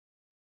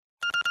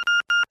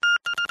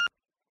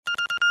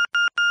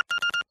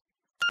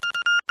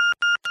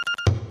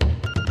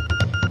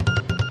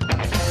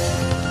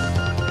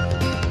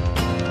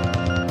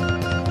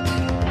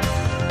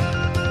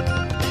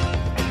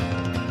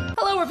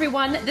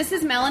everyone. This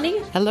is Melanie.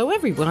 Hello,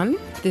 everyone.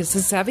 This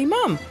is Savvy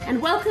Mom.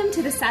 And welcome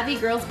to the Savvy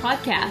Girls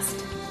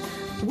podcast.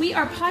 We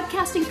are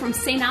podcasting from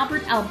St.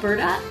 Albert,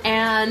 Alberta,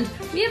 and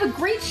we have a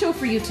great show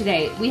for you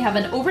today. We have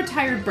an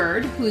overtired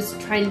bird who's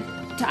trying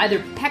to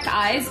either peck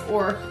eyes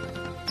or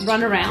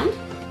run around.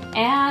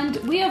 And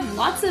we have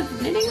lots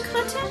of knitting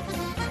content.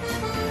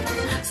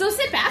 So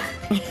sit back,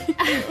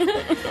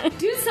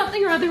 do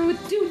something or other,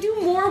 do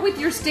more with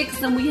your sticks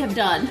than we have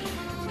done,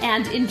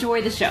 and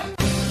enjoy the show.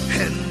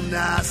 And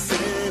I say,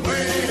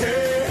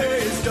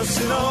 hey, it's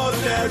just an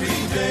ordinary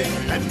day,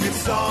 and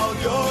it's all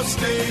your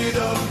state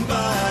of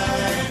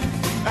mind.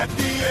 At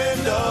the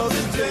end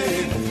of the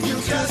day, you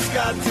just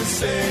got to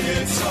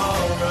say it's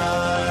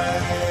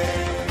alright.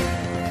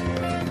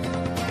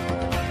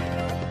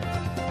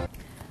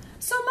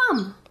 So,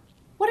 Mom,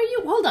 what are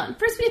you... Hold on.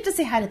 First, we have to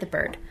say hi to the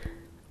bird.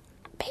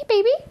 Hey,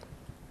 baby.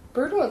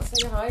 Bird won't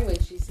say hi when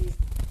she sees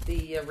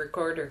the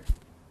recorder.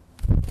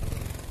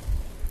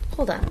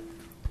 Hold on.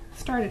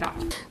 Start it off.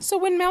 So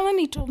when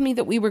Melanie told me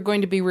that we were going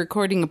to be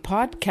recording a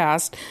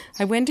podcast,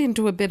 I went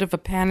into a bit of a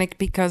panic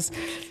because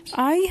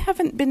I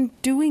haven't been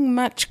doing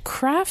much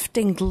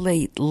crafting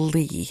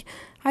lately.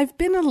 I've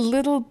been a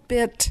little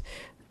bit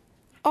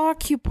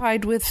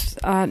occupied with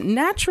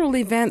natural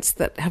events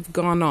that have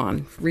gone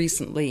on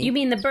recently. You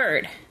mean the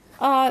bird?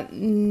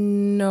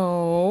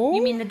 No.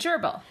 You mean the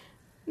gerbil?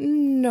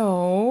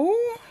 No.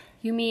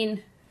 You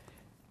mean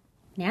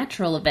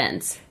natural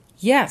events?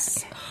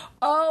 Yes.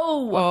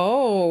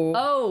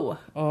 Oh.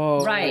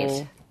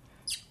 Right.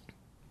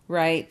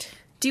 Right.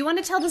 Do you want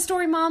to tell the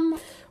story, Mom?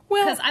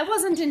 Well, because I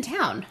wasn't in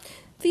town.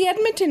 The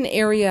Edmonton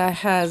area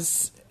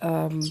has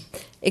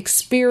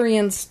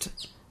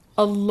experienced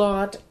a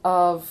lot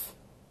of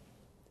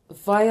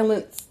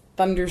violent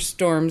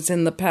thunderstorms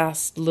in the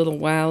past little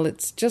while.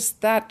 It's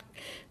just that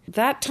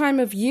time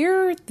of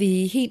year,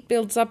 the heat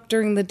builds up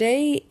during the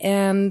day,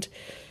 and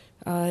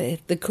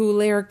the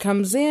cool air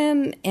comes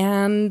in,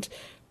 and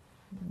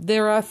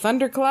there are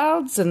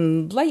thunderclouds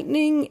and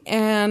lightning.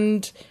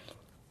 And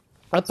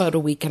about a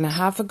week and a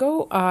half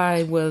ago,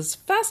 I was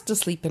fast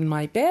asleep in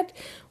my bed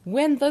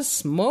when the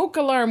smoke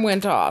alarm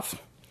went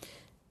off.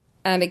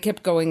 And it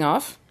kept going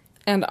off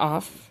and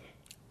off.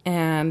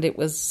 And it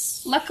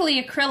was...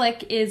 Luckily,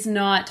 acrylic is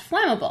not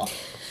flammable.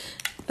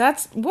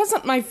 That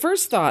wasn't my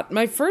first thought.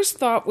 My first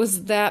thought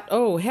was that,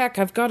 oh, heck,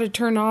 I've got to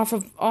turn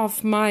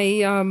off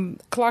my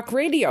clock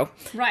radio.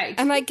 Right.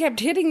 And I kept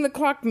hitting the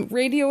clock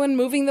radio and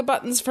moving the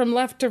buttons from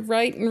left to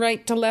right and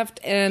right to left,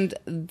 and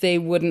they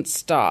wouldn't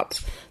stop.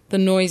 The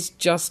noise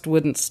just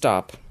wouldn't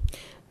stop.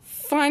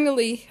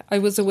 Finally, I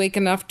was awake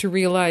enough to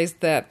realize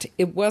that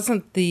it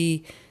wasn't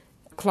the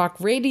clock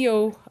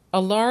radio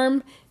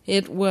alarm.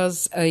 It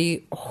was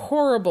a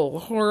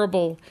horrible,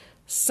 horrible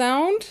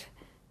sound.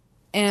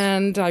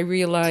 And I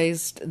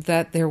realized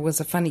that there was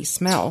a funny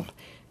smell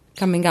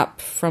coming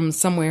up from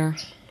somewhere.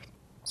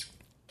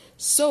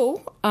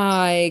 So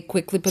I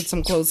quickly put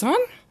some clothes on,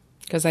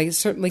 because I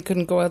certainly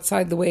couldn't go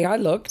outside the way I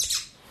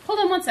looked. Hold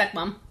on one sec,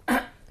 Mom.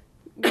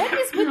 What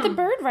is with the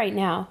bird right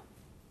now?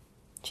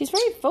 She's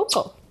very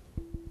vocal.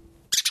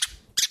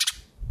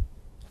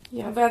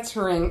 Yeah, that's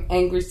her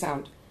angry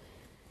sound.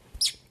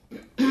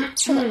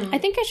 I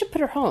think I should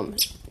put her home.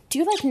 Do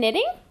you like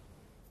knitting?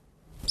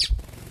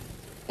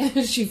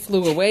 She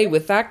flew away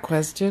with that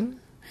question.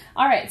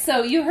 All right,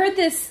 so you heard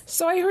this.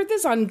 So I heard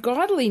this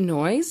ungodly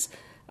noise.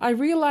 I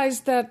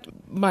realized that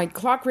my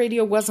clock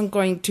radio wasn't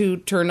going to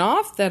turn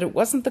off, that it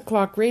wasn't the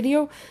clock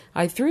radio.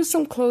 I threw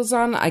some clothes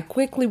on. I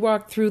quickly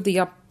walked through the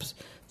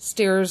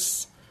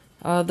upstairs,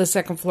 the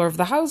second floor of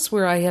the house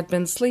where I had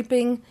been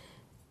sleeping.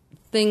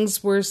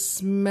 Things were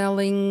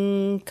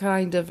smelling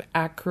kind of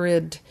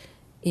acrid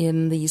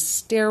in the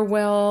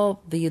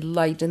stairwell. The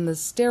light in the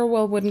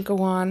stairwell wouldn't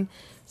go on.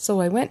 So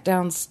I went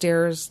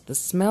downstairs. The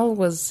smell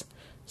was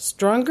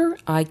stronger.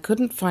 I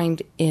couldn't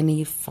find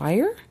any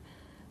fire.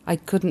 I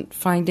couldn't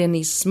find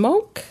any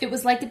smoke. It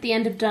was like at the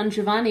end of Don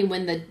Giovanni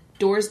when the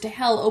doors to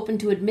hell opened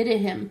to admit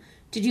him.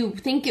 Did you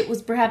think it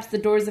was perhaps the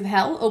doors of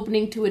hell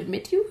opening to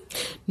admit you?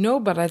 No,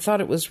 but I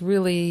thought it was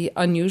really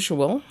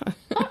unusual.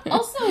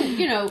 Also,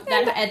 you know,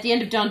 that at the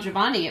end of Don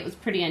Giovanni, it was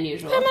pretty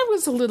unusual. And I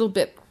was a little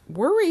bit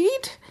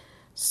worried.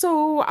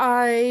 So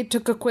I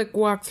took a quick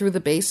walk through the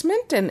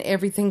basement, and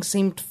everything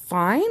seemed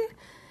fine.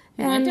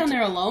 You went down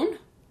there alone?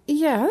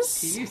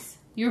 Yes. Jeez,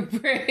 you're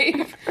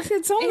brave.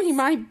 It's only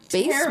my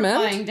basement.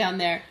 Terrifying down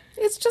there.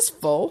 It's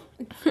just full.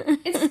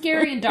 It's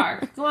scary and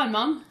dark. Go on,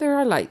 Mom. There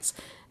are lights.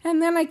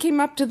 And then I came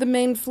up to the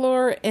main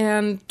floor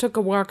and took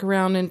a walk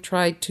around and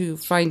tried to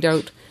find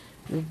out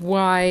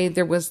why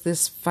there was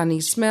this funny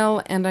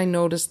smell. And I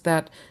noticed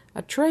that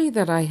a tray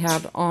that I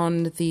had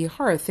on the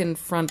hearth in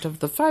front of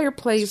the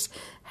fireplace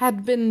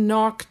had been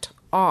knocked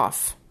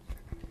off.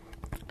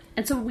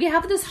 And so we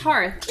have this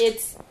hearth.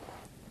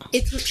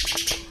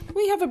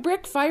 We have a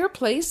brick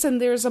fireplace, and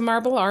there's a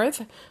marble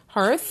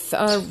hearth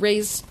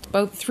raised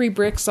about 3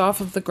 bricks off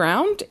of the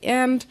ground.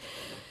 And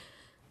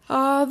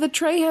The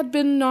tray had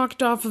been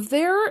knocked off of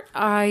there.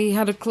 I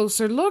had a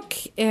closer look,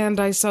 and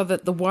I saw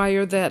that the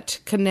wire that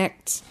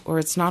connects, or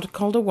it's not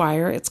called a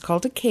wire, it's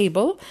called a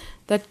cable,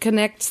 that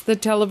connects the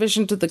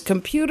television to the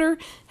computer,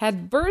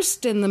 had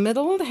burst in the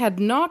middle, had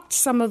knocked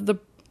some of the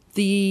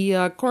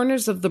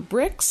corners of the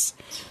bricks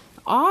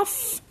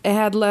off,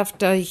 had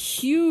left a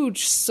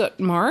huge soot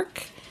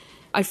mark.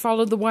 I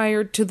followed the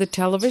wire to the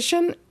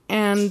television,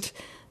 and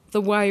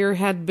the wire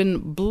had been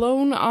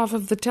blown off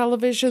of the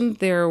television.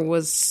 There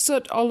was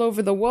soot all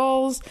over the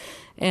walls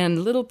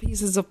and little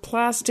pieces of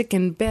plastic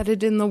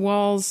embedded in the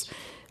walls.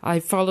 I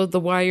followed the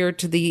wire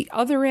to the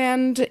other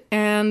end,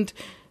 and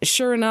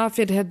sure enough,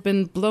 it had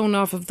been blown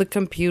off of the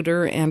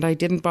computer, and I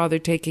didn't bother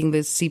taking the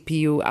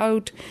CPU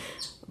out.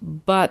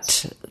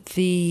 But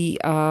the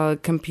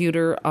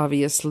computer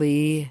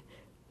obviously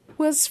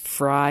was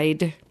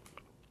fried.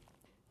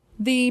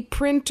 The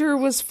printer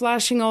was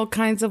flashing all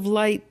kinds of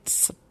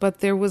lights,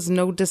 but there was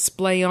no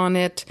display on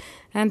it.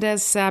 And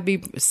as Savvy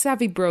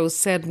Bro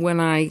said when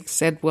I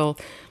said, well,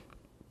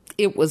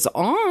 it was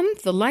on,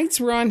 the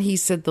lights were on, he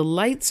said, the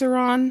lights are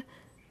on,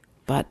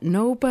 but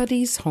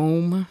nobody's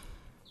home.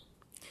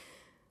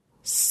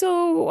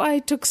 So I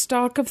took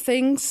stock of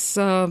things.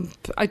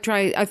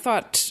 I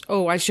thought,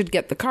 I should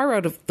get the car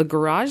out of the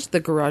garage. The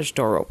garage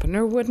door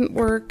opener wouldn't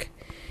work.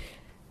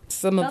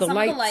 Some of the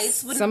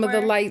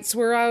lights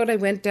were out. I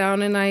went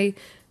down and I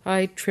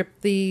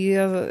tripped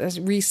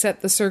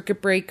reset the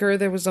circuit breaker.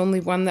 There was only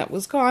one that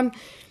was gone.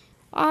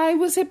 I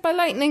was hit by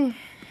lightning.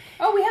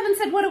 Oh, we haven't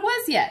said what it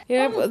was yet.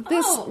 Yeah, right.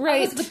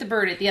 That was with the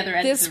bird at the other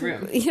end of the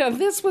room. Yeah,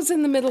 this was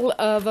in the middle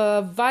of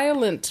a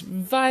violent,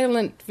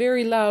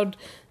 very loud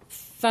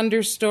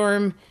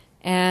thunderstorm,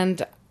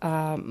 and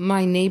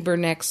my neighbor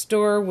next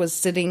door was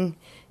sitting.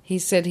 He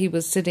said he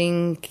was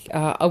sitting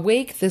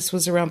awake. This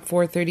was around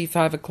 4:30,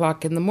 5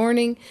 o'clock in the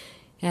morning,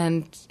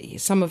 and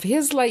some of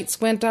his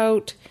lights went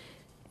out.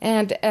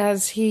 And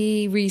as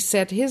he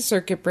reset his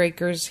circuit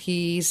breakers,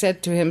 he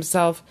said to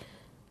himself,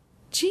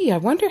 "Gee, I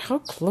wonder how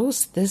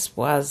close this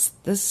was.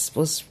 This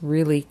was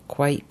really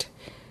quite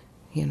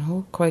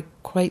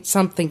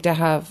something to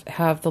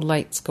have the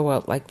lights go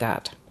out like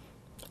that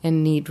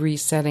and need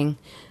resetting."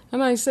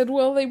 And I said,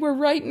 "Well, they were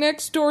right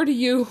next door to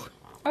you."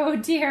 Oh,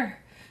 dear.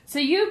 So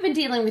you've been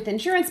dealing with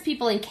insurance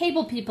people and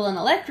cable people and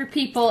electric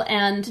people,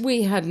 and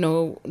we had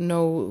no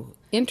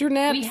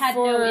internet. We had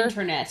no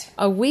internet.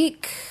 A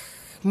week,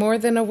 more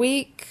than a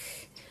week,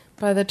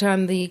 by the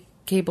time the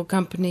cable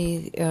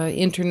company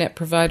internet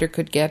provider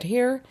could get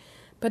here.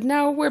 But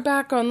now we're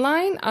back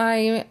online.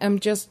 I am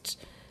just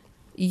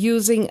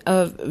using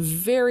a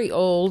very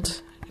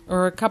old,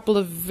 or a couple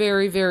of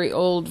very, very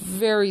old,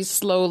 very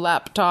slow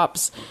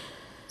laptops.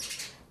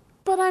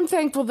 But I'm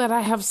thankful that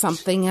I have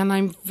something, and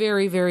I'm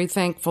very, very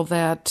thankful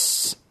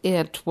that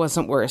it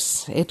wasn't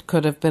worse. It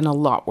could have been a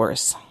lot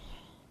worse.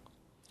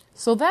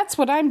 So that's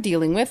what I'm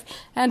dealing with,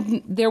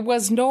 and there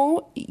was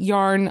no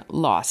yarn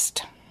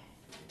lost.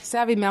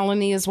 Savvy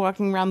Melanie is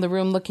walking around the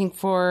room looking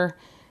for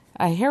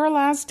a hair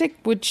elastic,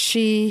 which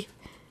she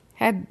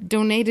had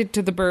donated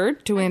to the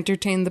bird to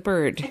entertain the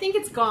bird. I think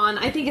it's gone.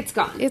 I'll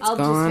gone.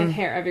 Just have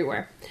hair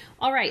everywhere.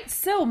 All right,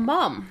 so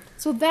Mom.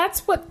 So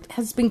that's what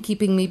has been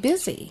keeping me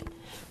busy.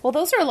 Well,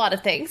 those are a lot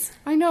of things.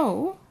 I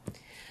know.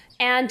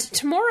 And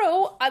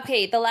tomorrow,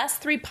 the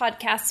last 3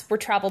 podcasts were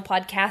travel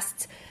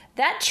podcasts.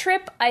 That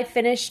trip I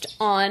finished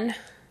on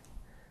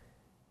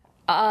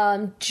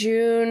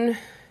June...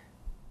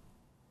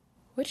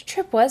 Which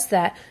trip was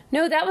that?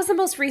 No, that was the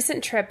most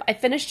recent trip. I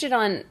finished it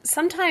on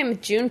sometime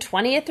June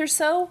 20th or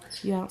so.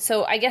 Yeah.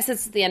 So I guess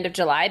it's the end of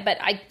July. But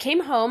I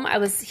came home. I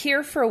was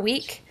here for a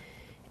week.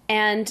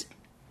 And...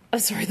 I'm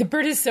sorry, the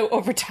bird is so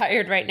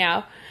overtired right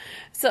now.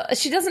 So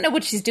she doesn't know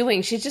what she's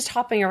doing. She's just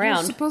hopping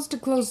around. You're supposed to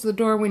close the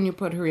door when you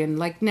put her in,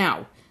 like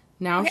now.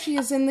 Now she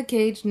is in the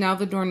cage. Now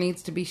the door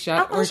needs to be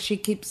shut, or she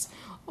keeps...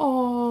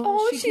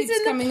 she's keeps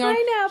in coming the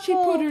pineapple. On. She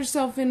put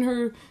herself in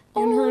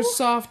her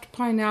soft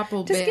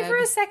pineapple bed. Just give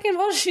her a second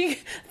while she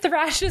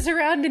thrashes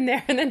around in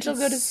there, and then she'll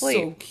go to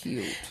sleep. So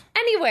cute.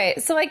 Anyway,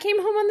 so I came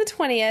home on the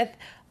 20th.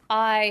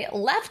 I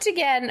left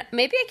again.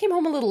 Maybe I came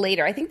home a little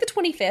later. I think the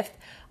 25th.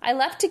 I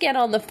left again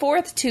on the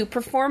 4th to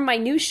perform my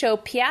new show,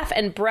 Piaf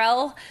and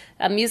Brel,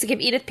 music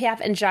of Edith Piaf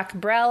and Jacques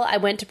Brel. I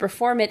went to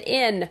perform it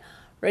in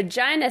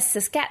Regina,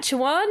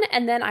 Saskatchewan,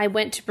 and then I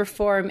went to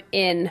perform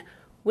in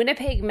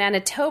Winnipeg,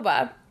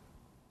 Manitoba.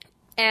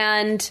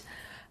 And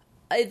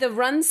the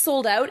run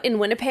sold out in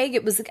Winnipeg.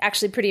 It was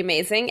actually pretty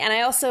amazing. And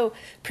I also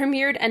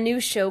premiered a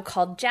new show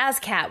called Jazz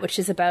Cat, which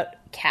is about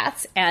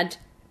cats and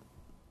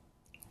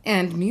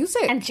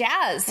music. And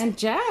jazz.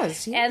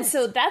 Yes. And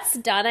so that's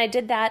done. I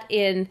did that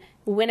in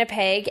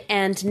Winnipeg,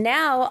 and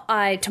now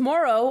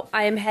tomorrow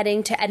I am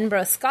heading to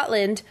Edinburgh,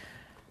 Scotland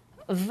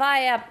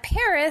via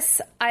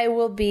Paris. I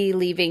will be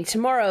leaving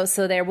tomorrow,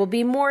 so there will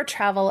be more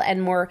travel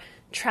and more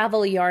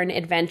travel yarn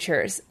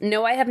adventures.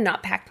 No, I have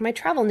not packed my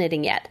travel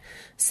knitting yet.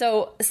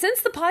 So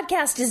since the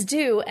podcast is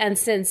due, and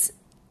since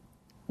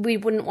we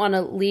wouldn't want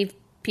to leave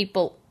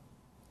people,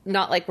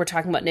 not like we're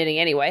talking about knitting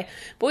anyway,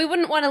 but we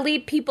wouldn't want to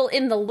leave people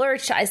in the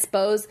lurch, I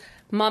suppose,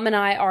 Mom and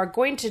I are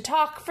going to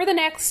talk for the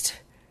next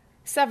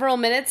several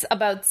minutes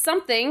about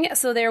something,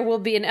 so there will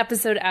be an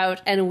episode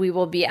out, and we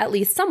will be at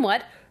least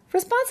somewhat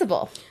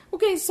responsible.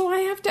 Okay, so I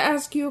have to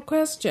ask you a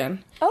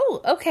question.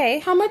 Oh, okay.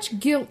 How much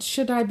guilt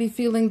should I be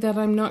feeling that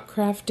I'm not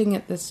crafting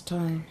at this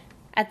time?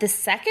 At the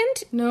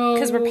second? No.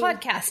 Because we're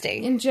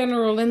podcasting. In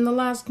general, in the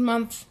last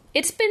month.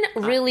 It's been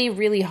really,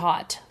 really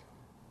hot.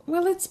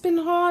 Well, it's been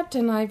hot,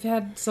 and I've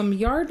had some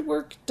yard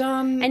work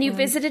done. And you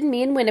visited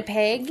me in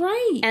Winnipeg.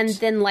 Right. And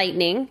then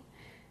lightning.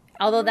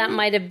 Although that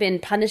might have been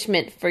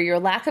punishment for your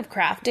lack of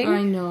crafting.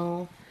 I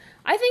know.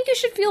 I think you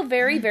should feel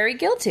very, very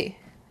guilty.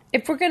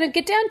 If we're going to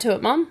get down to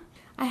it, Mom.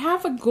 I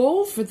have a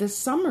goal for this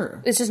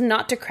summer. It's just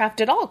not to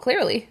craft at all,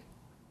 clearly.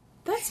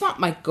 That's not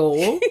my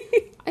goal.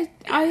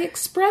 I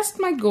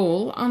expressed my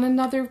goal on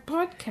another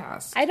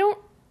podcast. I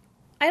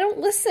don't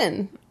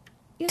listen.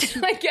 Yes,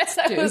 I guess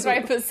I was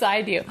right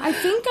beside you. I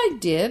think I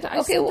did.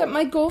 I said that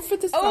my goal for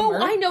the summer... Oh,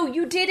 I know.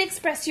 You did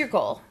express your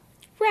goal.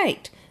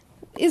 Right.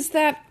 Is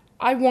that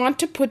I want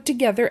to put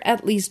together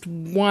at least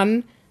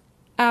one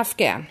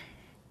Afghan.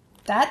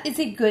 That is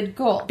a good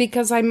goal.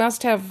 Because I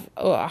must have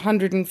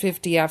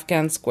 150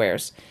 Afghan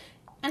squares.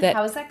 And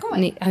how is that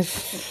going?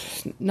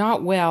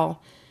 Not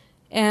well.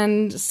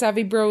 And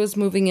Savvy Bro is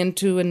moving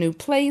into a new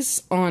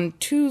place on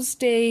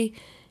Tuesday,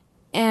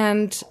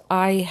 and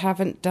I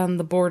haven't done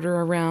the border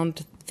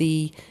around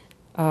the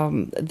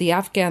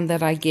Afghan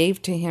that I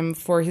gave to him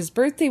for his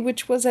birthday,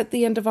 which was at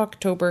the end of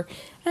October,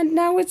 and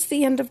now it's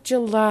the end of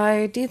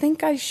July. Do you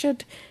think I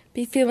should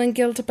be feeling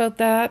guilt about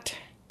that?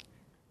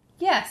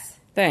 Yes.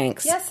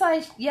 Thanks.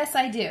 Yes,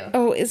 I do.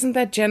 Oh, isn't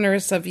that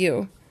generous of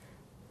you?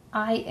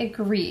 I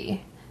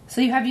agree.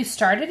 So have you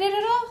started it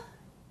at all?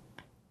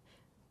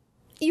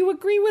 You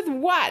agree with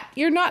what?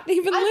 You're not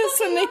even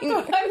listening.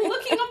 I'm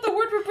looking up the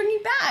word we're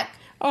bringing back.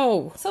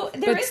 Oh. So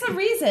there is a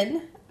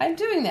reason I'm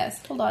doing this.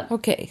 Hold on.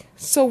 Okay.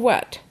 So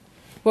what?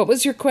 What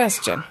was your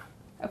question?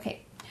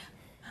 Okay.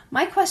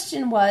 My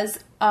question was,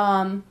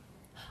 I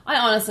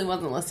honestly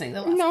wasn't listening.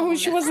 No,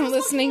 she wasn't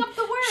listening.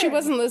 She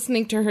wasn't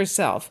listening to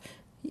herself.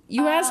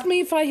 You asked me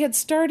if I had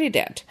started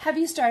it. Have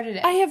you started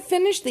it? I have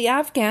finished the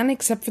Afghan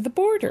except for the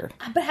border.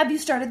 But have you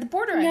started the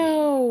border?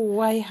 No,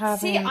 I haven't.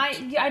 See,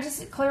 I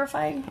just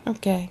clarifying.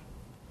 Okay.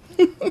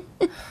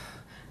 I'm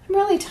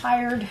really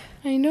tired.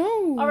 I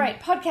know. All right,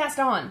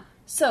 podcast on.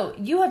 So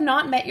you have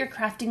not met your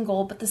crafting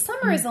goal, but the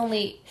summer is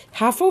only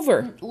half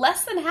over.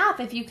 Less than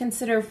half if you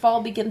consider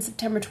fall begins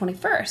September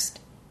 21st.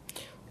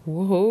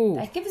 Whoa.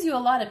 That gives you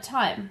a lot of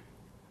time.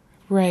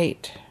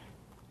 Right.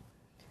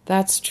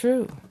 That's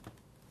true.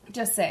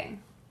 Just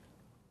saying.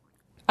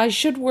 I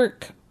should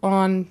work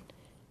on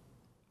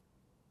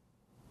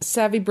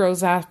Savvy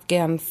Bro's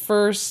Afghan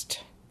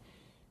first,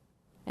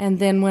 and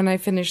then when I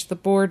finish the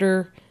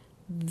border,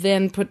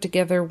 then put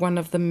together one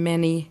of the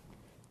many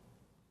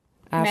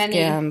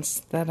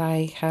Afghans that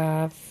I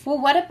have.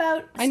 Well, what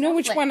about I know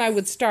which one I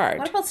would start.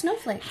 What about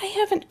snowflake? I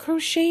haven't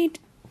crocheted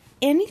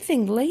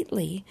anything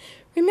lately.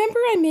 Remember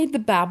I made the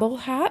Babel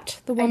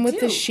hat? The one with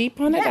the sheep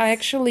on it? Yes. I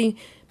actually...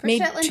 For made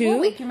Shetland 2. Wool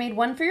Week, you made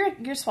one for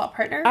your swap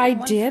partner. I and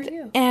one did, for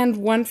you. and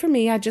one for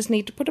me. I just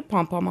need to put a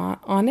pom-pom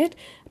on it.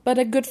 But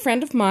a good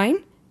friend of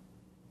mine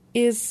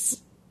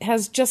has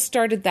just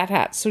started that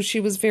hat, so she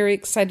was very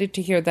excited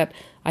to hear that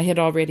I had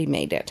already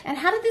made it. And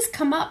how did this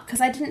come up?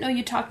 Because I didn't know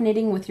you talked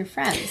knitting with your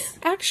friends.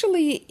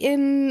 Actually,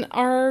 in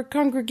our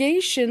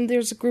congregation,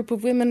 there's a group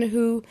of women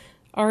who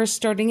are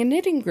starting a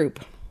knitting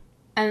group.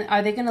 And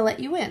are they going to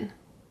let you in?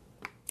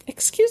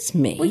 Excuse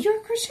me. Well, you're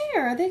a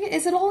crocheter.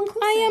 Is it all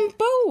inclusive? I am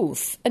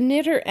both a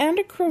knitter and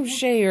a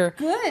crocheter.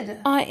 Good.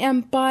 I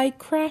am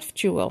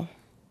bi-craftual.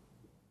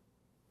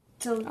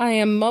 So, I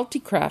am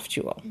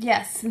multi-craftual.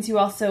 Yes, since you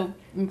also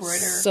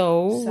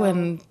embroider.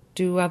 And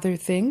do other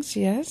things,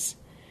 yes.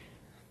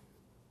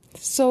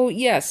 So,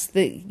 yes,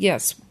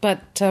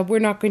 but we're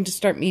not going to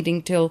start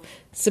meeting till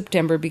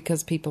September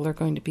because people are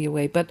going to be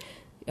away. But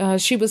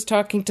she was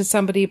talking to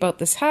somebody about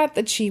this hat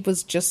that she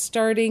was just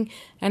starting,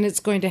 and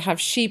it's going to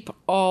have sheep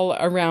all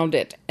around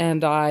it.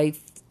 And I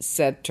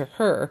said to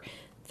her,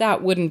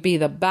 that wouldn't be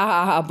the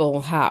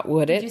Babel hat,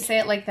 would it? Did you say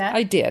it like that?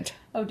 I did.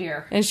 Oh,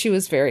 dear. And she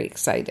was very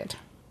excited.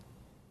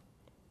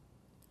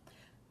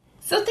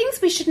 So things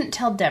we shouldn't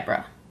tell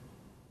Deborah.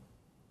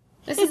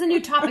 This is a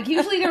new topic.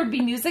 Usually there would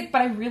be music,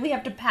 but I really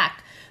have to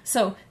pack.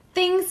 So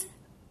things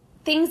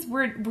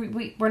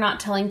we're not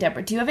telling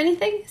Deborah. Do you have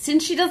anything?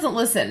 Since she doesn't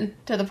listen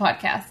to the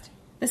podcast,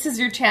 this is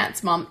your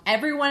chance, Mom.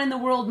 Everyone in the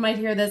world might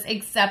hear this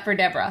except for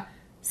Deborah.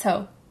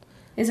 So,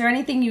 is there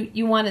anything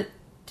you want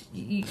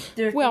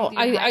to? Well,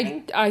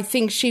 I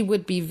think she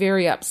would be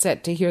very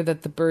upset to hear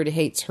that the bird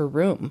hates her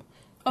room.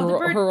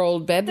 Her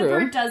old bedroom.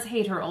 The bird does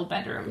hate her old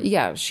bedroom.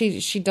 Yeah,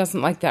 she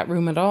doesn't like that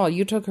room at all.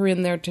 You took her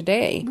in there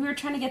today. We were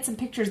trying to get some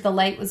pictures. The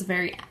light was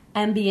very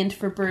ambient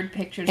for bird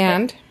pictures.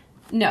 And?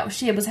 No,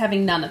 she was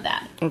having none of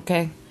that.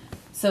 Okay.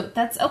 So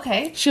that's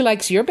okay. She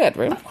likes your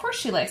bedroom. Of course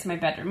she likes my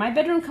bedroom. My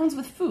bedroom comes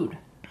with food.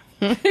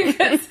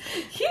 Because,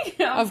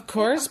 of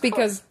course,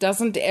 because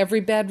doesn't every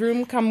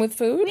bedroom come with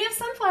food? We have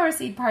sunflower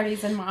seed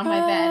parties in on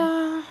my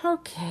bed.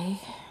 Okay.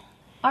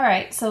 All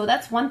right, so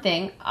that's one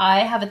thing.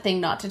 I have a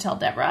thing not to tell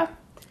Deborah.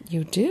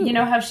 You do? You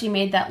know how she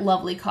made that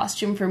lovely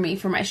costume for me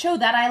for my show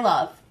that I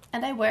love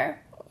and I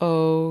wear?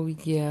 Oh,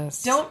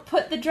 yes. Don't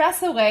put the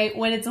dress away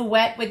when it's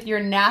wet with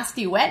your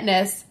nasty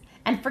wetness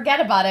and forget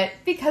about it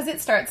because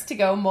it starts to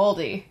go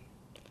moldy.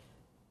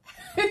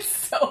 It's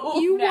so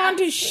You nasty. want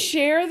to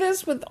share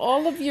this with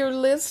all of your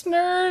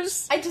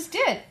listeners? I just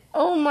did.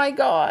 Oh my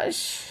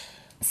gosh.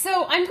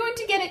 So I'm going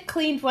to get it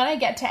cleaned when I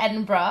get to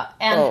Edinburgh,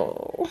 and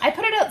Oh. I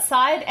put it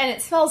outside, and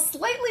it smells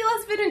slightly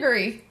less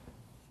vinegary.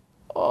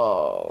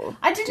 Oh.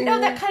 I didn't know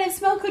that kind of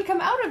smell could come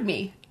out of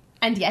me,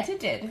 and yet it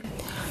did.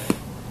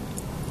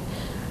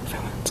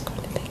 Everyone's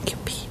going to think you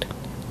peed.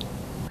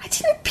 I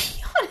didn't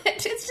pee on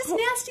it. It's just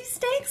nasty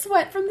stank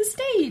sweat from the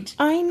stage.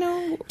 I know.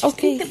 Do you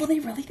Okay. think that, will they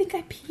really think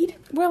I peed?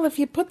 Well, if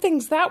you put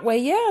things that way,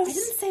 I yes.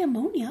 didn't say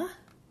ammonia.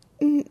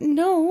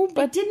 No, I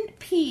but didn't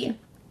pee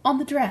on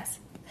the dress.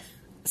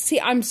 see,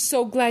 I'm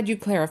so glad you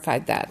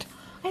clarified that.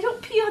 I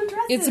don't pee on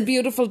dresses. It's a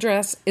beautiful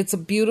dress. It's a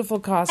beautiful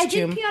I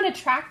costume. did pee on a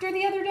tractor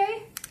the other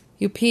day.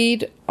 You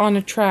peed on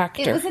a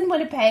tractor. It was in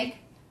Winnipeg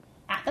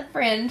at the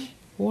Fringe.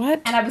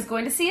 What? And I was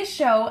going to see a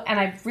show, and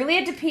I really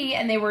had to pee,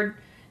 and there were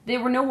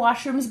no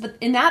washrooms, but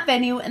in that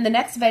venue and the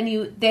next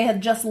venue, they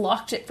had just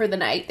locked it for the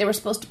night. There were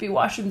supposed to be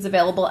washrooms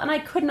available, and I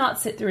could not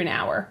sit through an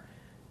hour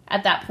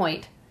at that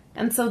point.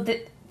 And so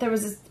there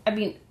was this, I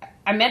mean,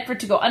 I meant for it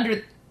to go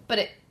under, but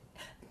it...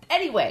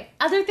 Anyway,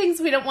 other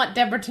things we don't want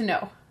Deborah to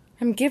know.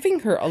 I'm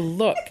giving her a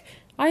look.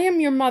 I am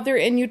your mother,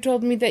 and you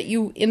told me that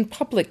you, in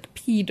public,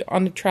 peed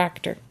on a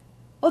tractor.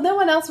 Well, no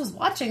one else was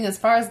watching as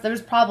far as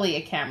there's probably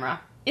a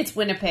camera. It's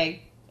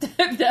Winnipeg.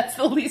 That's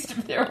the least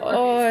of their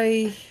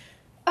worries.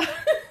 Oi.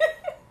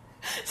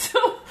 So,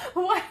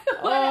 what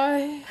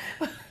Oi.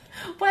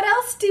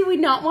 else do we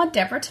not want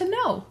Deborah to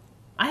know?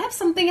 I have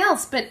something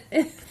else, but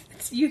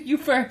it's you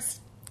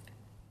first.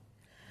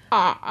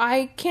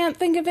 I can't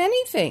think of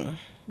anything.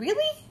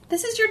 Really?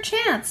 This is your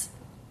chance.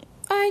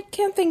 I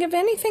can't think of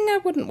anything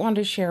I wouldn't want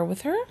to share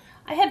with her.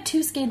 I have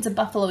 2 skeins of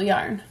buffalo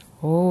yarn.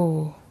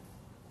 Oh.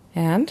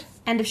 And?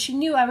 And if she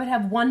knew, I would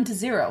have 1 to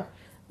 0.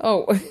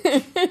 Oh.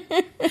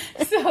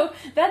 So,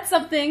 that's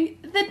something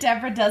that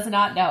Deborah does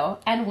not know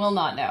and will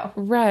not know.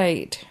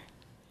 Right.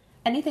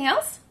 Anything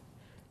else?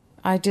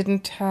 I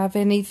didn't have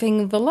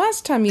anything the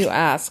last time you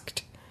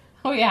asked.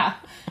 Oh, yeah.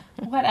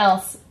 What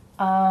else?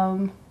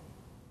 I've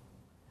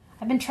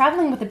been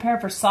traveling with a pair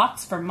of her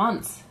socks for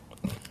months.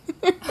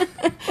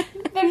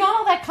 They're not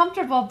all that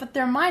comfortable, but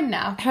they're mine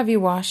now. Have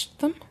you washed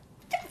them?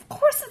 Of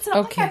course, it's not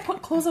Okay. like I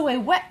put clothes away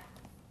wet.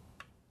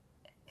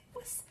 It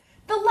was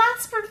the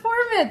last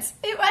performance.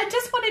 I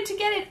just wanted to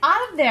get it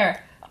out of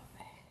there.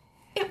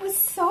 It was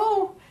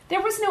so...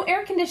 There was no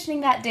air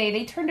conditioning that day.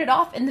 They turned it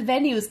off in the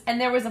venues,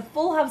 and there was a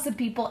full house of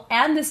people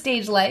and the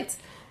stage lights.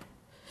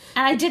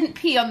 And I didn't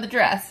pee on the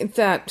dress.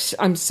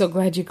 I'm so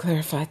glad you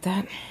clarified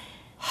that.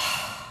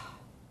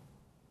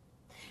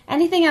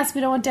 Anything else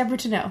we don't want Deborah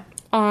to know?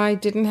 I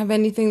didn't have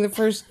anything the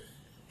first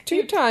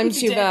 2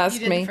 times you've asked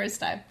you did me. the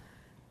first time.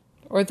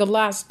 Or the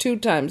last 2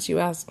 times you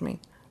asked me.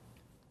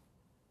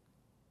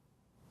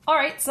 All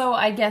right, so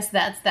I guess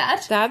that's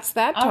that. That's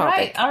that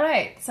topic. All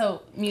right.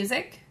 So,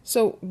 music.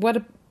 So,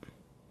 what...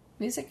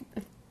 Music.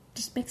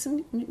 Just make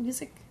some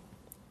music.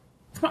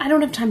 Come on, I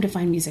don't have time to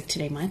find music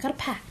today, Mike. I gotta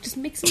pack. Just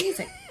make some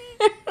music.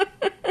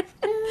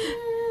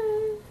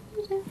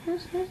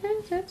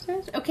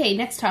 Okay,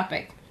 next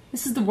topic.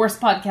 This is the worst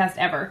podcast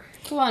ever.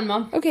 Go on,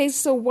 Mom. Okay,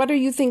 so what are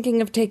you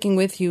thinking of taking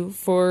with you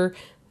for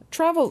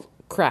travel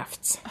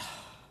crafts?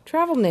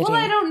 Travel knitting.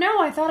 Well, I don't know.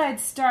 I thought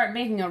I'd start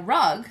making a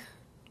rug.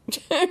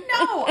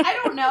 No, I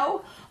don't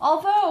know.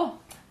 Although,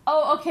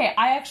 okay,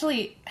 I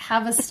actually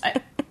have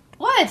a...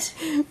 What?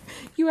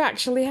 You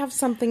actually have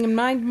something in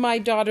mind, my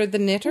daughter the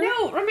knitter?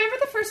 No, remember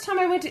the first time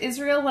I went to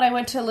Israel when I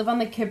went to live on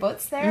the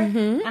kibbutz there?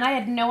 Mm-hmm. And I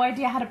had no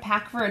idea how to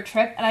pack for a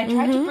trip, and I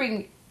tried to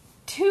bring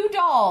 2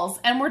 dolls,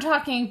 and we're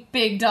talking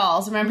big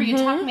dolls. Remember, you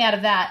talked me out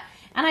of that.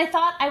 And I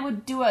thought I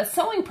would do a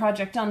sewing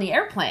project on the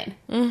airplane.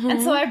 Mm-hmm.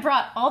 And so I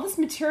brought all this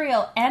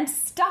material and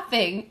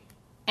stuffing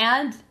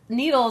and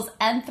needles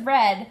and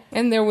thread.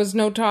 And there was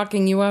no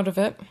talking you out of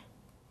it?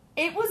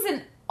 It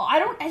wasn't... I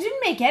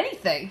didn't make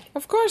anything.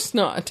 Of course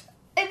not.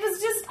 It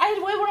was just,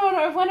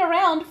 I went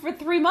around for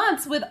 3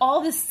 months with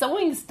all this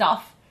sewing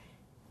stuff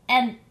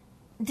and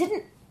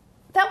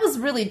that was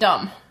really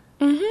dumb.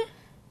 Mm-hmm.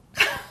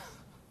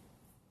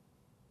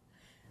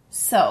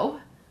 So,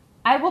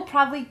 I will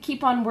probably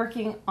keep on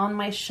working on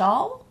my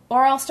shawl,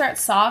 or I'll start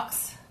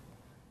socks.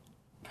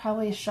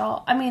 Probably a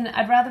shawl. I mean,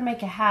 I'd rather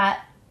make a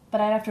hat, but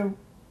I'd have to,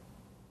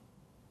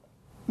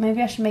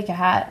 maybe I should make a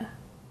hat.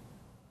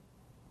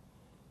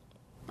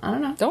 I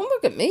don't know. Don't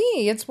look at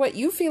me. It's what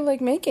you feel like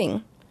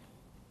making.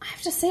 I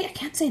have to say, I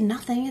can't say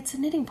nothing. It's a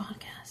knitting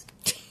podcast.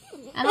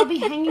 And I'll be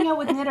hanging out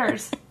with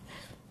knitters.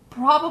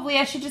 Probably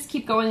I should just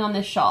keep going on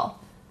this shawl.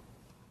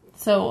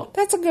 So...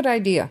 That's a good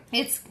idea.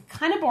 It's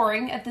kind of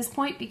boring at this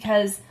point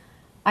because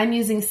I'm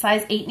using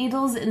size 8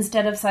 needles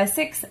instead of size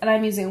 6, and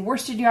I'm using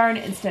worsted yarn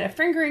instead of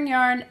fingering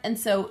yarn, and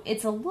so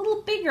it's a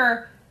little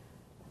bigger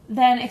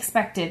than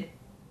expected.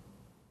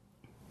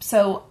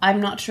 So I'm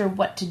not sure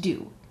what to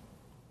do.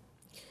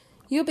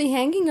 You'll be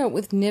hanging out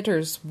with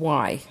knitters.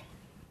 Why?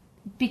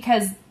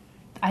 Because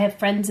I have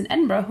friends in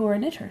Edinburgh who are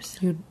knitters.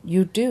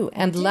 You do.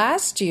 And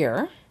last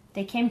year...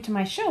 They came to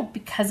my show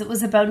because it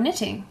was about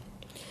knitting.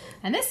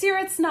 And this year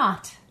it's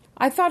not.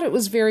 I thought it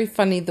was very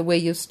funny the way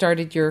you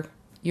started your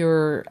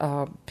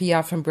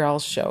Piaf and Brel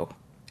show.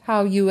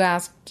 How you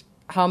asked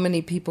how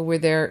many people were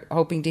there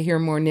hoping to hear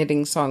more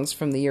knitting songs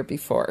from the year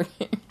before.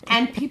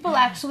 And people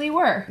actually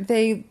were.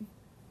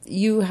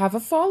 You have a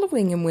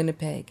following in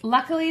Winnipeg.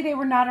 Luckily, they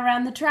were not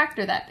around the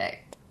tractor that day.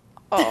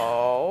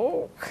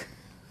 Oh.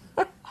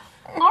 All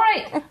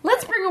right,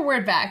 let's bring a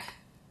word back.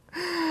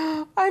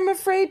 I'm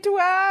afraid to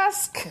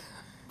ask.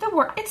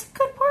 It's a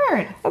good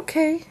word.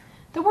 Okay.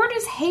 The word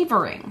is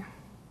havering.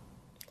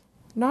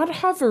 Not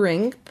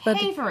hovering, but...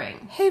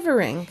 Havering.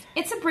 Havering.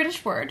 It's a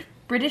British word.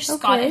 British,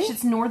 Scottish.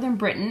 It's Northern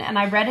Britain. And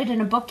I read it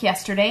in a book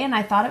yesterday, and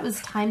I thought it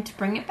was time to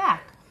bring it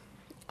back.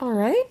 All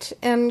right.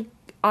 And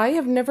I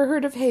have never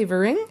heard of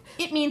havering.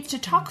 It means to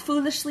talk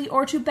foolishly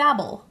or to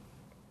babble.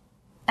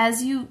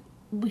 As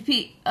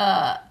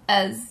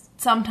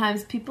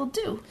sometimes people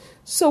do.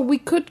 So we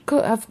could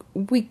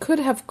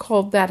have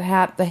called that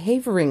hat the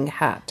havering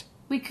hat.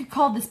 We could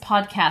call this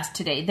podcast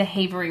today the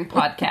Havering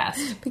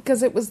Podcast.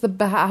 Because it was the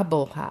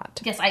babble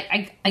hat. Yes,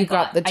 I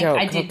got the joke.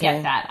 I did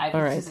get that. I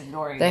was just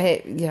ignoring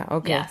it. Yeah,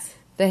 okay. Yes.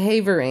 The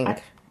havering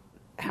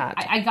hat.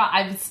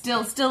 I was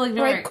still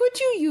ignoring Right, could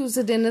you use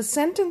it in a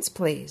sentence,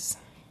 please?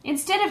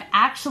 Instead of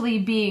actually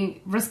being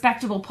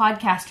respectable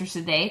podcasters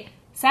today,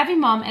 Savvy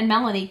Mom and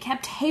Melanie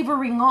kept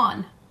havering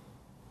on.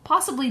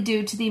 Possibly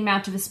due to the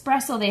amount of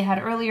espresso they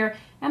had earlier,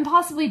 and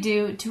possibly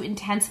due to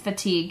intense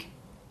fatigue.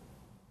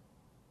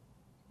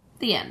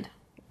 The end.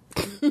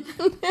 Good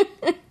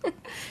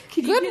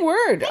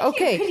word.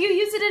 Okay. Could you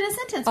use it in a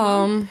sentence,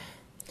 Mom?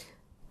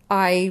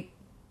 I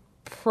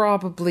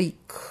probably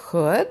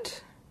could.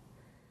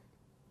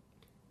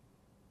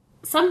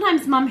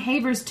 Sometimes Mom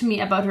havers to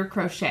me about her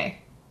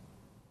crochet.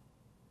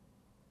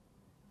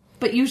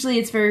 But usually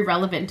it's very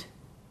relevant.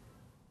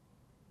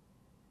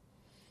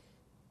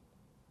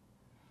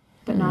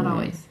 But not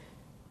always.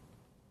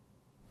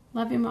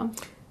 Love you, Mom.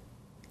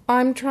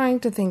 I'm trying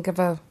to think of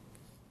a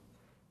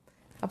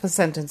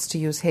sentence to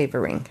use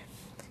havering.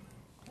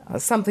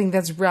 Something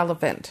that's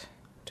relevant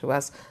to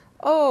us.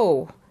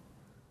 Oh,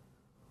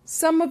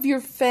 some of your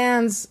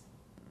fans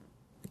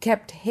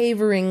kept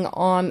havering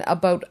on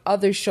about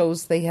other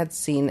shows they had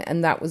seen,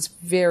 and that was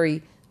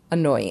very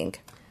annoying.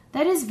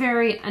 That is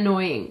very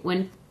annoying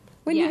when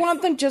you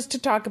want them just to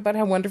talk about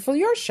how wonderful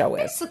your show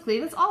is.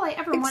 Basically, that's all I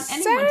ever want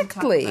anyone to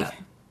talk about.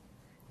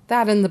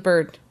 That and the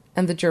bird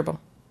and the gerbil.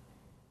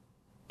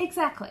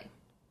 Exactly.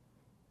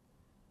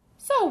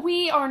 So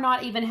we are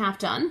not even half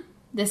done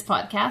this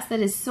podcast. That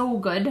is so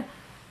good.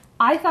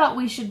 I thought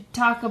we should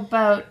talk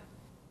about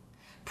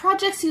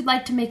projects you'd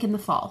like to make in the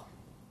fall.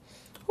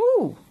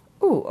 Ooh,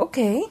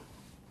 okay.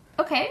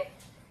 Okay.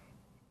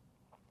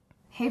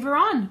 Haver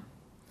on.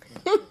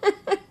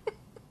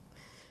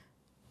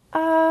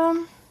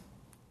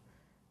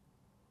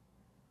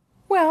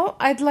 Well,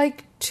 I'd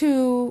like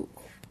to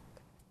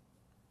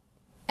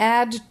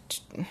add...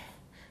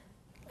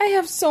 I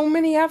have so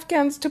many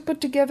Afghans to put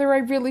together, I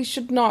really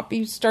should not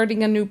be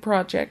starting a new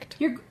project.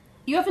 You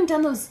haven't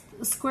done those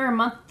square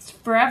months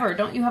forever.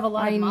 Don't you have a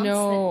lot of months? I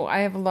know, I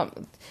have a lot.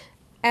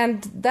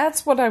 And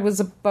that's what I was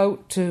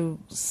about to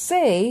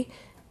say,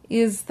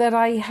 is that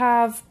I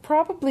have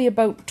probably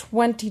about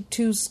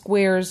 22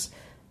 squares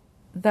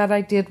that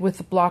I did with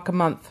a block a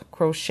month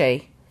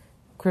crochet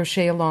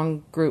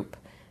along group.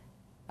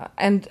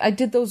 And I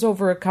did those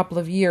over a couple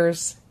of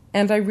years,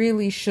 and I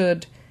really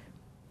should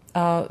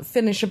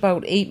finish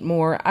about 8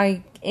 more.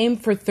 I aim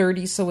for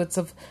 30, so it's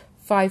a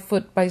 5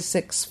 foot by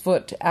 6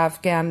 foot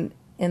Afghan,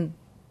 and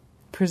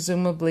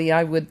presumably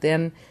I would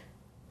then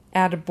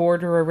add a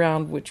border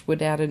around, which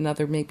would add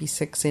another maybe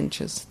 6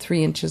 inches,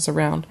 3 inches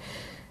around.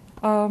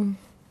 And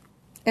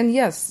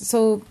yes,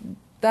 so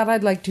that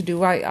I'd like to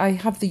do. I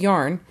have the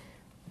yarn.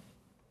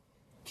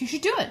 You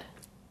should do it.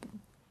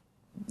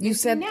 You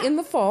said in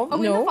the fall. Oh,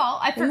 no, in the fall.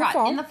 I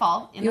forgot. In the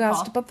fall. You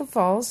asked about the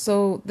fall.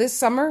 So this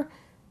summer,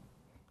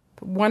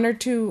 1 or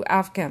 2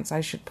 Afghans I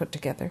should put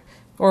together.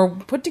 Or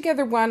put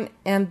together one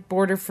and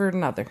border for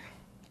another.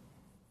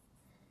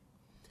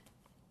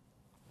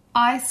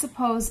 I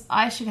suppose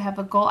I should have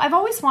a goal. I've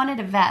always wanted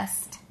a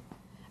vest.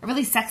 A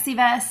really sexy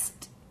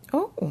vest.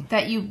 Oh.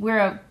 That you wear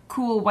a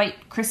cool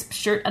white crisp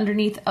shirt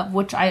underneath, of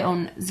which I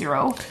own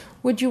 0.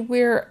 Would you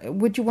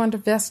want a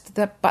vest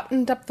that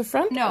buttoned up the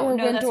front or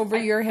went over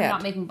your head? I'm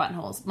not making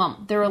buttonholes.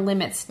 Mom, there are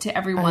limits to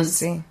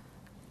everyone's... I see.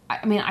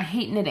 I mean, I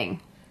hate knitting.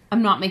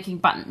 I'm not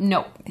making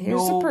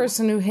Here's a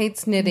person who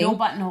hates knitting. No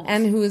buttonholes.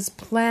 And who is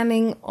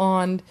planning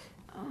on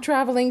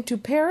traveling to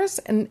Paris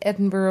and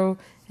Edinburgh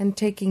and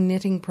taking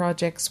knitting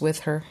projects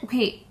with her.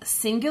 Okay,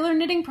 singular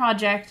knitting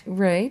project.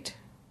 Right.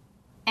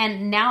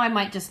 And now I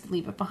might just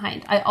leave it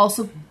behind. I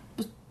also...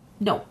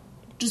 No.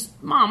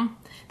 Just, Mom,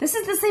 this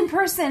is the same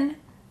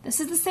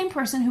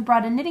person who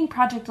brought a knitting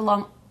project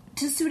along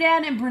to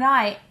Sudan and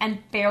Brunei and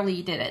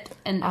barely did it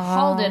and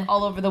hauled it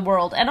all over the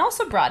world and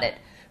also brought it,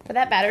 for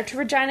that matter, to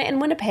Regina and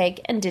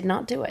Winnipeg and did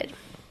not do it.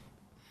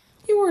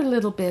 You were a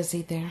little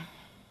busy there.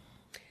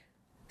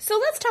 So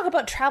let's talk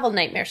about travel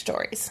nightmare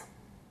stories.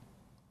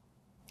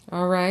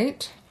 All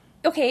right.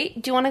 Okay,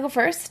 do you want to go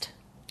first?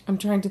 I'm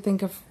trying to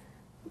think of...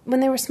 When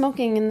they were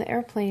smoking in the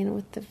airplane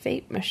with the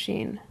vape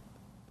machine.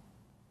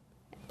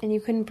 And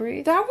you couldn't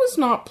breathe? That was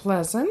not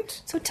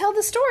pleasant. So tell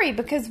the story,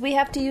 because we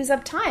have to use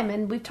up time,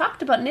 and we've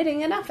talked about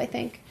knitting enough, I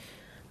think,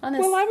 on this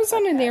Well, I was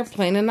on an podcast.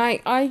 airplane, and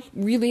I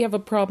really have a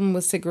problem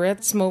with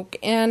cigarette smoke,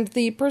 and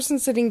the person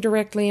sitting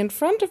directly in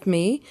front of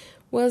me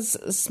was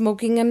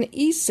smoking an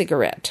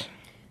e-cigarette.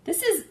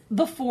 This is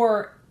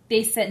before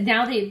they said,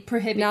 now they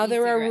prohibit Now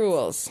there are e-cigarettes.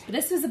 rules. But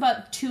this was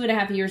about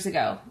 2.5 years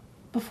ago,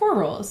 before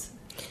rules.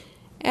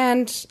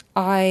 And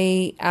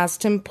I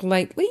asked him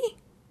politely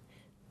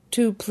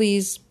to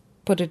please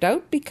put it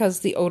out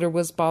because the odor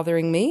was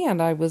bothering me,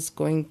 and I was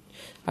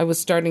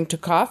starting to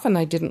cough, and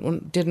I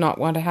did not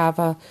want to have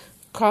a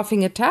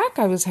coughing attack.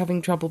 I was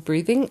having trouble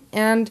breathing,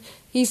 and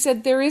he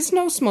said, "There is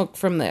no smoke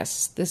from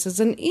this. This is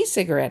an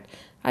e-cigarette."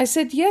 I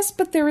said, "Yes,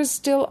 but there is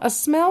still a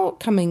smell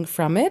coming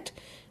from it.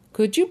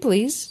 Could you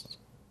please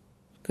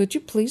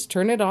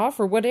turn it off,"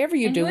 or whatever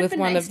you And do you had with been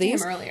one nice of to him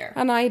these. earlier.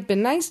 And I had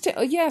been nice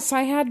to. Yes,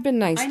 I had been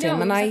nice I to know, him,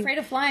 he and was afraid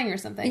of flying or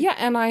something. yeah,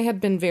 and I had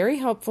been very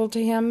helpful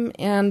to him,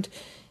 and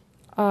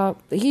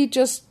he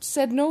just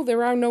said, "No,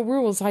 there are no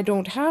rules. I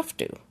don't have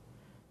to."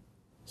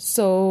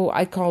 So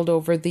I called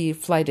over the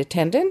flight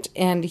attendant,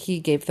 and he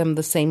gave them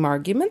the same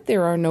argument.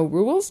 There are no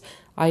rules.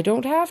 I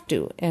don't have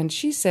to. And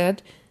she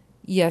said,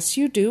 "Yes,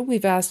 you do.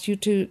 We've asked you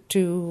to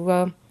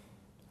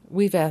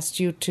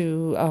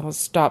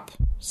stop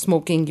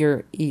smoking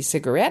your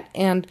e-cigarette,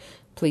 and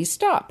please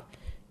stop."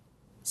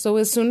 So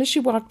as soon as she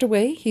walked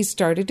away, he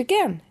started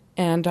again,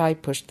 and I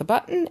pushed the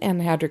button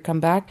and had her come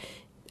back.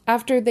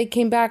 After they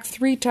came back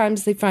 3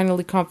 times, they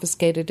finally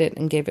confiscated it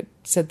and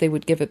said they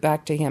would give it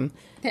back to him.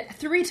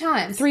 3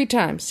 times? 3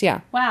 times,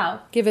 yeah. Wow.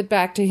 Give it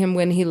back to him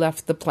when he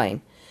left the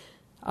plane.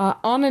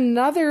 On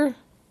another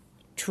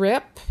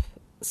trip,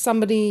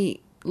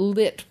 somebody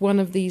lit one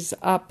of these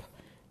up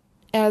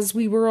as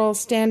we were all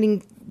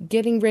standing,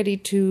 getting ready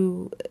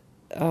to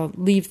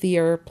leave the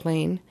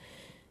airplane.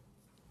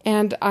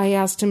 And I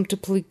asked him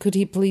could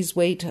he please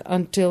wait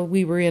until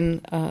we were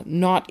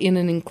not in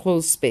an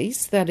enclosed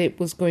space, that it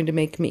was going to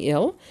make me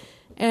ill.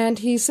 And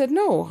he said,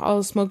 "No,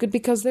 I'll smoke it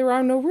because there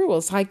are no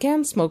rules. I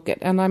can smoke it,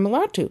 and I'm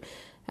allowed to."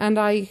 And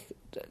I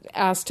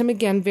asked him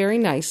again very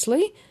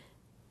nicely,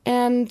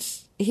 and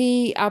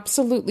he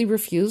absolutely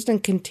refused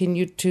and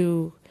continued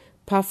to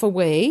puff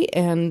away.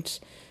 And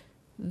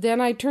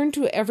then I turned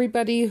to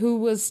everybody who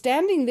was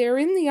standing there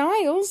in the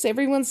aisles,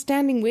 everyone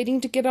standing waiting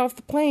to get off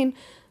the plane.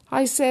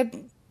 I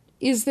said,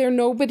 "Is there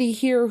nobody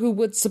here who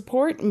would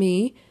support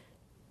me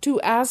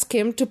to ask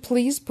him to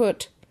please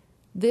put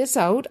this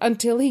out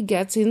until he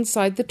gets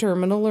inside the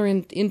terminal or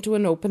into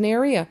an open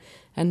area?"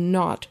 And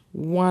not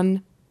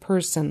one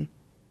person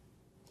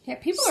Yeah,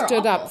 people are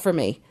stood awful. up for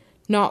me.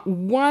 Not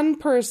one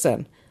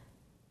person.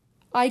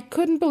 I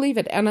couldn't believe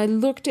it. And I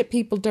looked at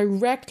people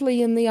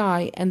directly in the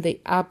eye, and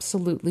they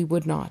absolutely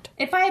would not.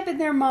 If I had been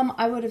there, Mom,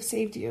 I would have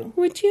saved you.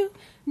 Would you?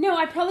 No,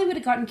 I probably would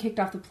have gotten kicked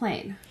off the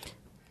plane.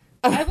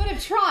 I would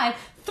have tried.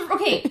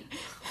 Okay.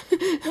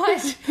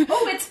 What?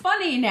 Oh, it's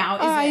funny now,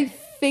 is it?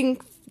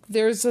 think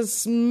there's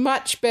a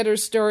much better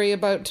story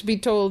to be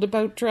told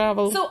about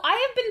travel. So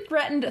I have been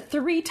threatened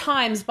 3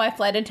 times by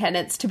flight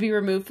attendants to be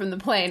removed from the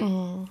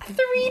plane.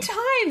 3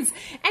 times.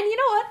 And you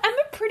know what? I'm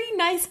a pretty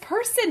nice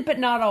person, but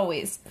not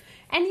always.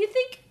 And you'd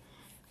think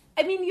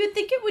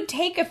it would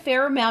take a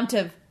fair amount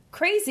of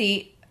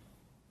crazy,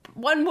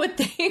 one would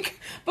think,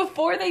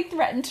 before they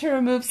threaten to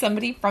remove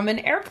somebody from an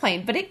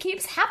airplane. But it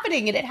keeps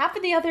happening, and it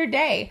happened the other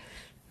day.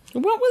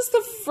 What was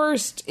the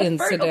first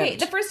incident?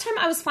 The first time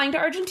I was flying to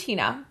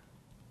Argentina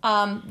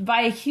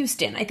via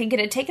Houston. I think it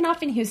had taken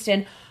off in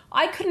Houston.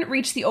 I couldn't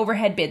reach the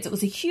overhead bins. It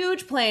was a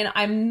huge plane.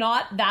 I'm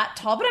not that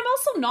tall, but I'm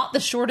also not the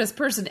shortest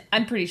person.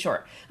 I'm pretty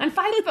short. I'm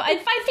 5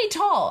 feet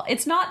tall.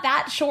 It's not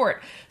that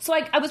short. So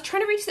I was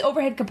trying to reach the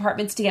overhead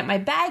compartments to get my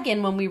bag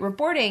in when we were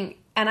boarding,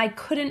 and I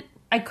couldn't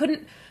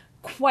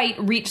quite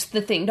reach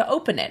the thing to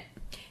open it.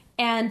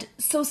 And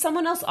so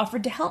someone else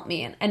offered to help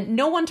me, and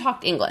no one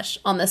talked English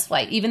on this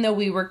flight. Even though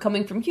we were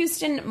coming from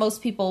Houston,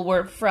 most people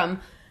were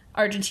from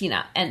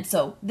Argentina, and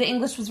so the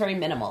English was very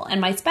minimal,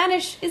 and my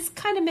Spanish is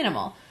kind of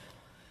minimal.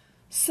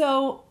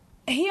 So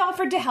he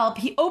offered to help.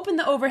 He opened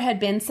the overhead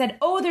bin, said,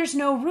 "Oh, there's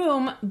no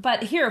room,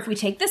 but here, if we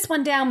take this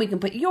one down, we can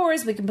put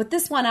yours, we can put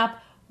this one up."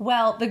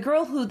 Well, the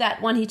girl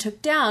that one he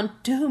took down,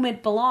 to whom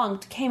it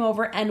belonged, came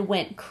over and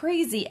went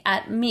crazy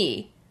at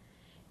me.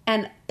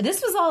 And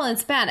this was all in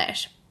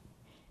Spanish.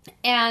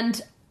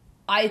 And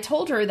I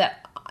told her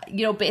that,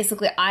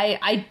 basically,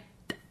 I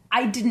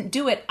didn't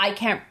do it. I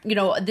can't,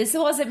 this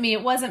wasn't me.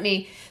 It wasn't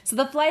me. So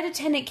the flight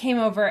attendant came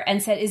over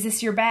and said, "Is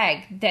this your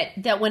bag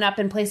that went up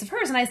in place of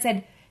hers?" And I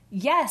said,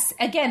 yes.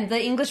 Again, the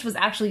English was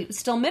actually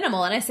still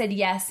minimal. And I said,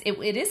 yes,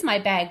 it is my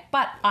bag,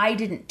 but I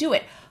didn't do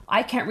it.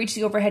 I can't reach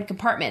the overhead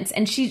compartments.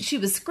 And she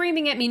was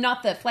screaming at me,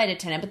 not the flight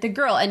attendant, but the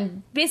girl,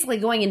 and basically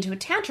going into a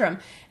tantrum.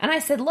 And I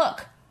said,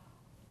 look,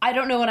 I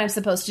don't know what I'm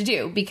supposed to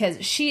do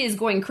because she is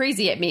going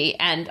crazy at me.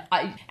 And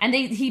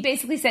he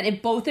basically said,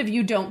 if both of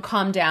you don't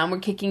calm down, we're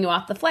kicking you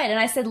off the flight. And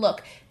I said,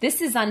 look,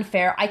 this is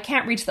unfair. I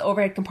can't reach the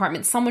overhead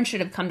compartments. Someone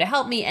should have come to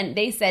help me. And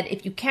they said,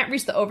 if you can't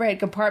reach the overhead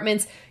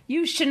compartments,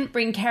 you shouldn't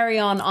bring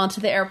carry-on onto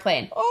the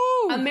airplane.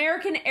 Oh.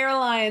 American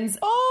Airlines.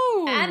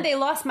 Oh. And they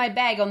lost my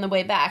bag on the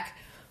way back.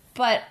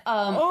 But,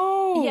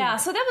 yeah,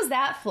 so that was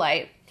that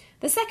flight.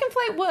 The second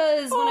flight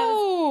was when I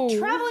was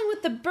traveling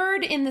with the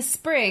bird in the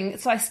spring.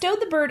 So I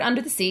stowed the bird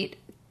under the seat,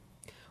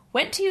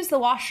 went to use the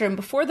washroom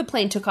before the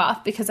plane took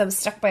off because I was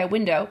stuck by a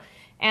window.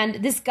 And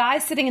this guy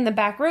sitting in the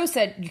back row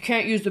said, you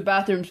can't use the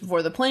bathrooms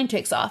before the plane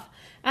takes off.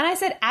 And I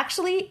said,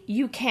 actually,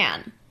 you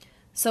can.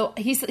 So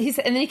he said,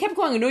 and then he kept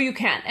going, no, you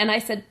can't. And I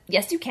said,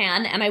 yes, you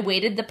can. And I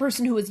waited. The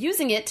person who was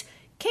using it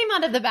came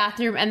out of the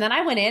bathroom, and then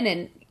I went in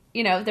and,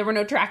 you know, there were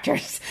no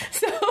tractors.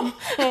 So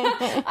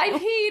I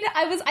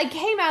peed. I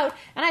came out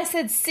and I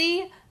said,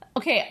 see,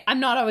 okay, I'm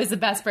not always the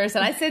best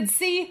person. I said,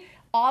 see,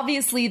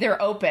 obviously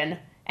they're open.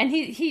 And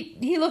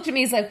he looked at me,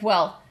 he's like,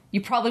 well,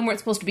 you probably weren't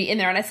supposed to be in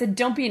there. And I said,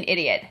 don't be an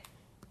idiot.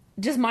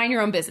 Just mind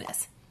your own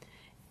business.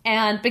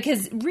 And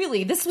because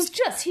really,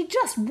 he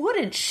just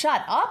wouldn't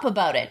shut up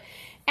about it.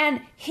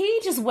 And he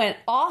just went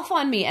off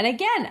on me. And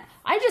again,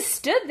 I just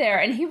stood there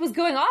and he was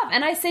going off.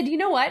 And I said, you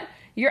know what?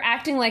 You're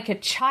acting like a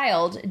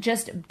child.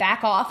 Just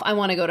back off. I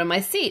want to go to my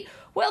seat.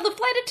 Well, the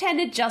flight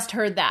attendant just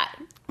heard that.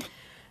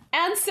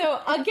 And so,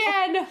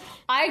 again,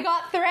 I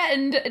got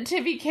threatened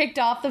to be kicked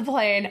off the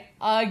plane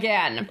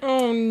again.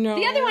 Oh, no.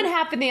 The other one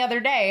happened the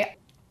other day.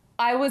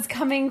 I was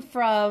coming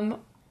from...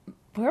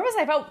 Where was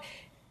I?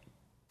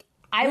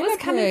 I was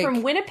coming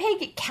from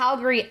Winnipeg,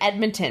 Calgary,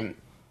 Edmonton.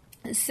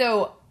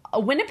 So,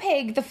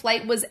 Winnipeg, the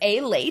flight was A,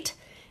 late,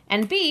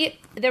 and B,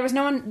 there was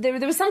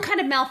some kind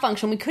of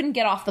malfunction. We couldn't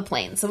get off the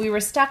plane. So we were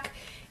stuck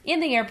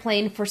in the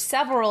airplane for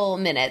several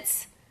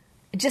minutes,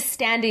 just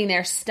standing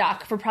there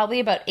stuck for probably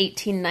about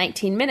 18,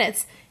 19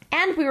 minutes.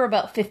 And we were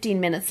about 15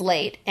 minutes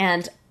late.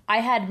 And I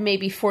had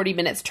maybe 40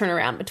 minutes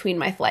turnaround between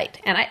my flight.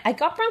 And I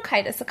got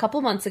bronchitis a couple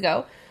months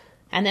ago.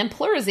 And then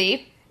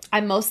pleurisy.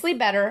 I'm mostly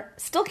better.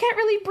 Still can't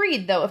really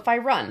breathe, though, if I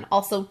run.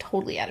 Also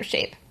totally out of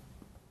shape.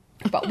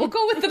 But we'll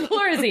go with the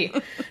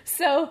pleurisy.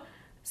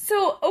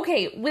 So,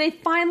 okay, when they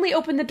finally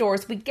open the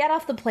doors, we get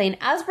off the plane.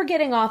 As we're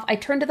getting off, I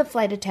turn to the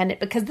flight attendant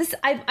because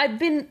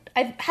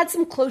I've had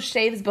some close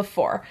shaves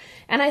before.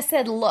 And I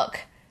said, look,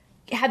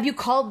 have you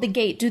called the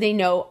gate? Do they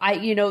know?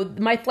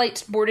 My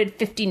flight boarded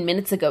 15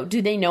 minutes ago.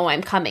 Do they know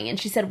I'm coming? And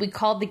she said, we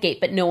called the gate,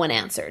 but no one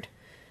answered.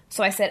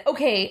 So I said,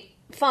 okay,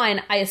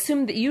 fine. I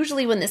assume that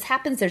usually when this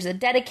happens, there's a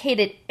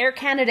dedicated Air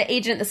Canada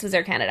agent. This was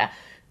Air Canada.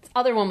 The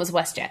other one was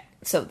WestJet.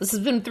 So this has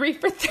been 3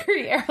 for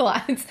 3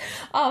 airlines.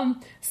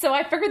 So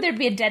I figured there'd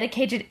be a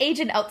dedicated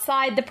agent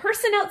outside. The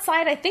person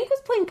outside, I think, was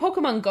playing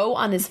Pokemon Go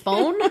on his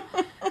phone.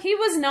 He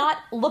was not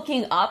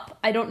looking up.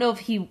 I don't know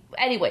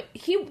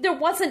if there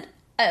wasn't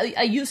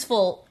a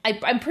useful,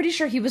 I'm pretty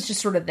sure he was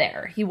just sort of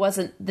there. He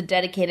wasn't the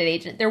dedicated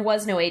agent. There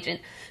was no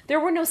agent.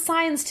 There were no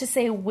signs to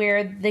say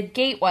where the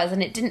gate was,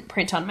 and it didn't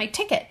print on my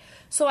ticket.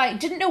 So I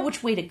didn't know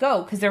which way to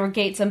go because there were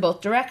gates in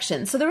both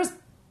directions. So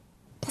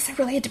plus, I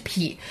really had to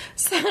pee.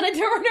 So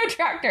there were no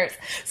tractors.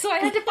 So I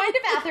had to find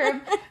a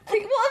bathroom. I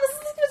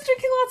was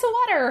drinking lots of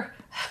water.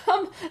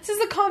 This is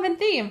a common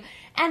theme.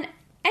 And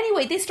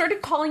anyway, they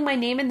started calling my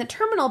name in the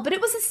terminal, but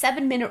it was a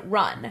 7-minute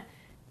run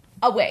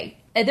away.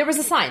 And there was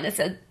a sign that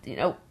said,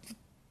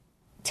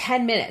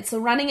 10 minutes. So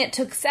running it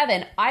took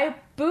 7. I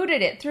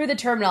booted it through the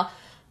terminal,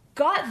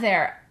 got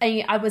there,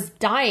 and I was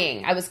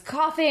dying. I was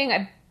coughing.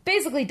 I'm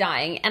basically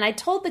dying. And I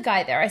told the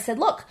guy there, I said,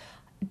 look,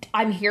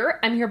 I'm here,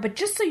 but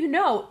just so you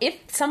know, if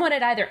someone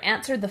had either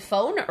answered the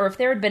phone or if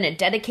there had been a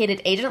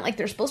dedicated agent like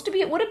they're supposed to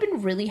be, it would have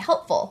been really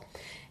helpful.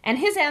 And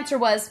his answer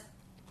was,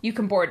 you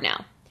can board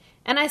now.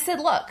 And I said,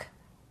 look,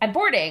 I'm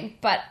boarding,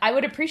 but I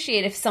would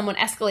appreciate if someone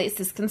escalates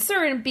this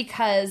concern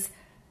because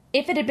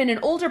if it had been an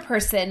older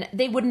person,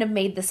 they wouldn't have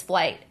made this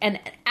flight. And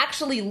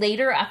actually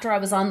later, after I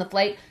was on the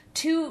flight,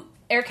 2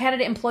 Air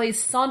Canada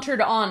employees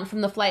sauntered on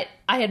from the flight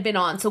I had been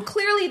on. So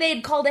clearly they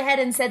had called ahead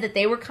and said that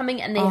they were coming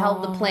and they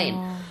held the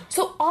plane.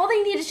 So all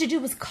they needed to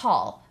do was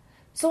call.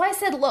 So I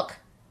said, look,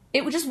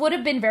 it would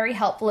have been very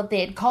helpful if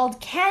they had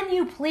called. Can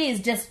you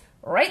please just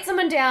write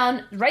something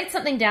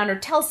down or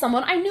tell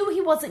someone? I knew he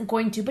wasn't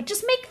going to, but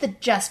just make the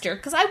gesture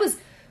because I was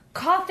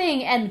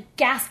coughing and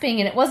gasping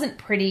and it wasn't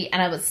pretty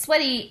and I was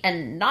sweaty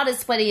and not as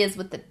sweaty as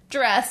with the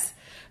dress,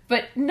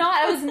 but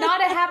I was not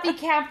a happy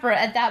camper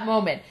at that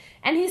moment.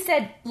 And he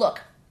said, look,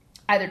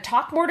 either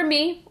talk more to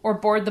me or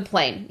board the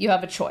plane. You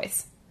have a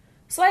choice.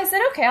 So I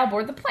said, okay, I'll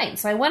board the plane.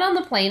 So I went on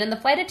the plane and the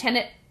flight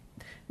attendant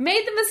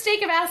made the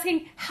mistake of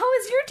asking, how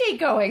is your day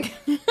going?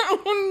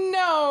 Oh,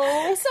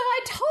 no. So I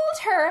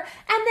told her,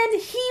 and then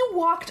he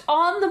walked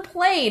on the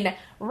plane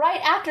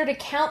right after to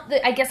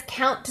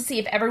count to see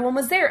if everyone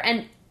was there.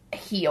 And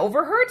he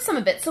overheard some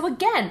of it. So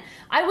again,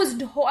 I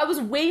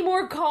was way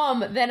more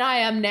calm than I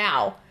am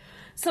now.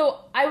 So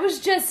I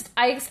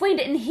explained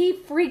it, and he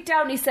freaked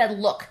out, and he said,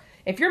 look,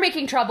 if you're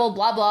making trouble,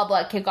 blah, blah,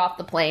 blah, kick off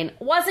the plane.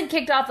 Wasn't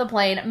kicked off the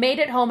plane, made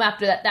it home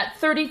after that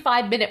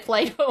 35-minute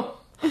flight home.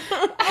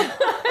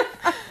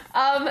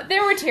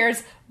 There were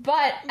tears,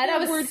 and I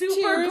was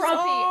super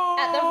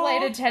grumpy at the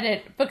flight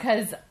attendant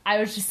because I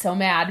was just so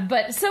mad.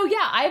 But, so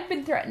yeah, I've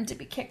been threatened to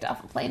be kicked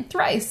off a plane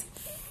thrice.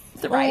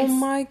 Oh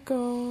my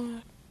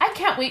God. I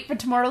can't wait for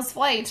tomorrow's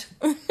flight.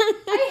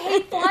 I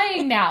hate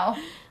flying now.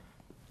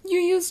 You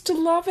used to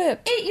love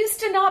it. It used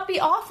to not be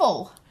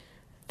awful.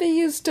 They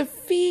used to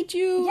feed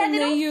you. Yeah, and they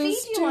don't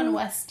feed you on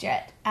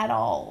WestJet at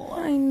all.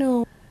 I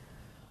know.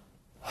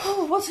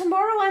 Well,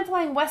 tomorrow I'm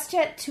flying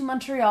WestJet to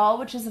Montreal,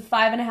 which is a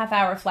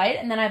 5.5-hour flight,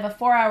 and then I have a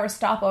 4-hour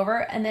stopover,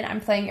 and then I'm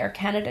flying Air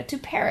Canada to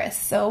Paris.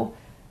 So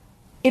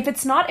if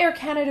it's not Air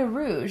Canada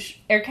Rouge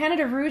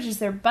is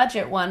their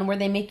budget one where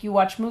they make you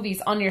watch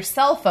movies on your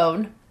cell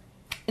phone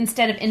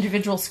instead of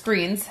individual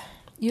screens.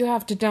 You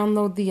have to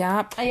download the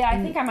app. Yeah,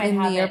 I think I might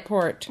have in the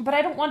airport. But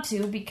I don't want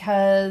to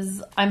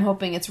because I'm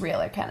hoping it's real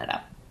Air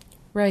Canada.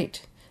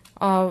 Right.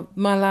 My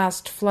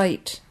last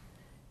flight,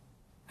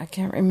 I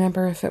can't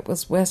remember if it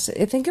was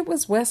I think it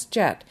was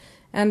WestJet.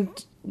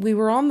 And we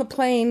were on the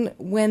plane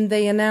when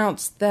they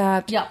announced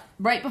that... Yep,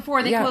 right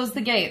before they closed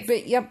the gates.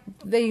 But,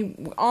 they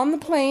on the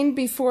plane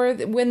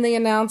when they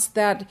announced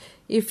that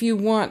if you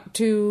want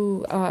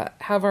to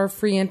have our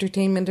free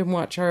entertainment and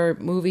watch our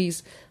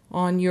movies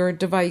on your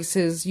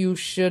devices, you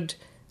should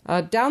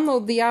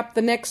download the app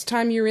the next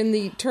time you're in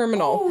the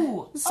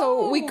terminal.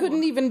 We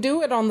couldn't even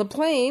do it on the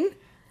plane.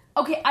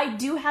 Okay, I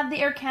do have the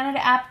Air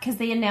Canada app because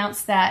they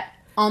announced that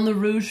on the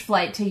Rouge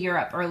flight to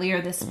Europe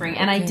earlier this spring,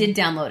 and I did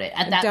download it.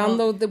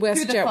 Download the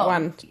WestJet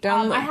one.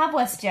 I have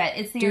WestJet.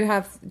 It's the.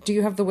 Do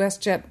you have the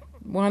WestJet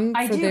one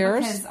for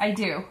theirs? Because I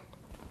do.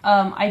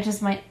 I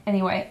just might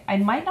anyway. I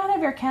might not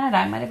have Air Canada.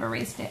 I might have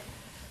erased it.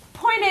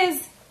 Point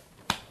is,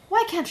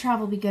 why can't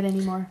travel be good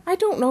anymore? I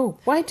don't know.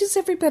 Why does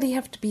everybody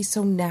have to be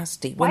so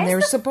nasty when they're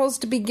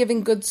supposed to be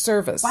giving good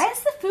service? Why is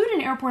the food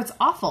in airports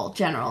awful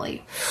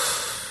generally?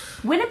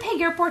 Winnipeg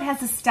Airport has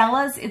the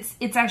Stella's.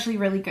 It's actually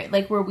really good,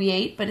 like where we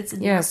ate, but it's in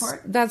the airport.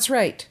 Yes, that's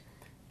right.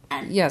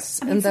 And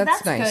that's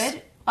nice.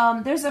 Good.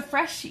 There's a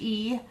Fresh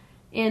E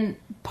in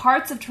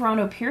parts of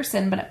Toronto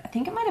Pearson, but I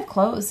think it might have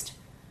closed.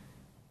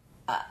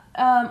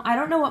 I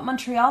don't know what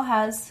Montreal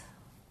has.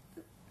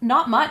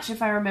 Not much,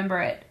 if I remember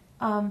it.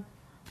 I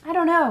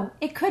don't know.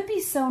 It could be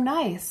so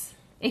nice.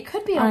 It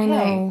could be okay. I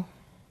know.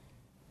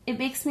 It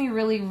makes me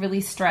really,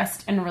 really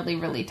stressed and really,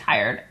 really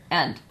tired.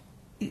 And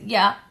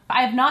yeah,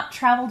 I have not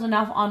traveled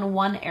enough on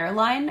one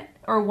airline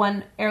or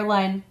one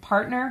airline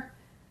partner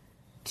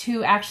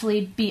to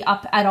actually be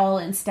up at all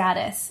in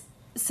status.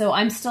 So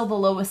I'm still the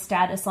lowest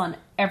status on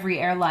every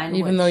airline.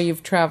 Even though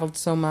you've traveled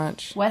so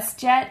much.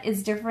 WestJet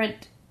is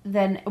different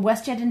than...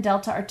 WestJet and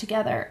Delta are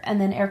together, and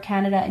then Air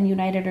Canada and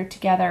United are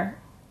together.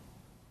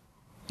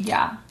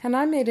 Yeah. And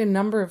I made a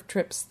number of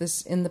trips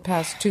in the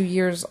past 2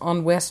 years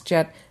on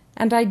WestJet,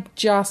 and I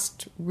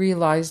just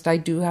realized I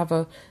do have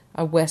a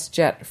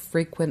WestJet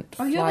frequent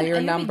flyer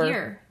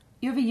number.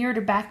 You have a year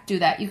to do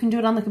that. You can do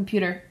it on the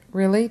computer.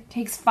 Really? It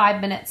takes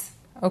 5 minutes.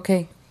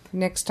 Okay.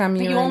 Next time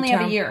you're in town. But you only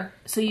have a year,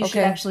 so you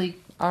should actually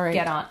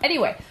get on.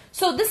 Anyway,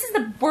 so this is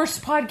the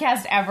worst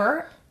podcast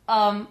ever.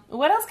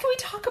 What else can we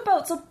talk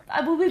about? So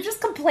we've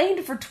just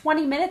complained for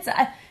 20 minutes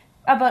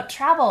about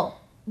travel.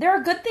 There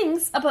are good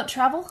things about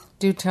travel.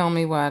 Do tell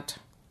me what.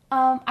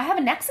 I have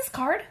a Nexus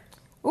card.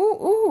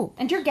 Ooh.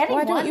 And you're getting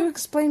one. Why don't you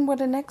explain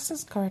what a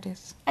Nexus card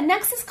is? A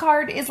Nexus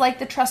card is like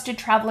the Trusted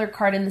Traveler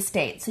card in the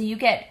States. So you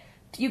get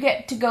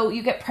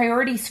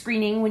priority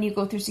screening when you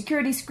go through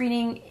security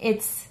screening.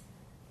 It's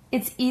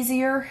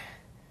easier.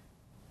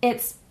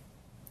 It's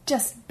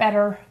just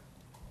better.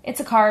 It's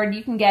a card.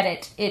 You can get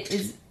it. It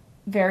is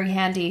very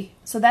handy.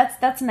 So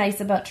that's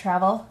nice about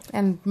travel.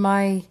 And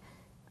my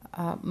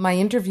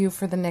interview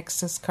for the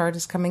Nexus card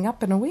is coming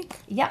up in a week.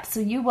 Yep, so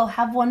you will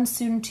have one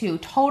soon too.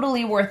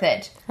 Totally worth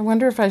it. I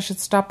wonder if I should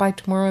stop by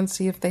tomorrow and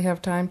see if they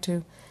have time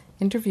to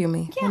interview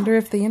me. Yeah. I wonder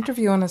if they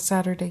interview on a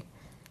Saturday.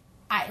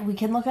 We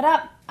can look it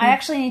up. I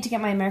actually need to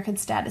get my American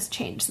status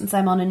changed since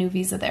I'm on a new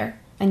visa there.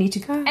 I need to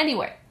go.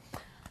 Anyway.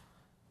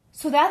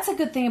 So that's a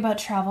good thing about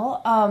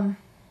travel.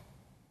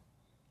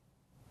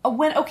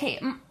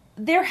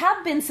 There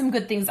have been some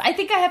good things. I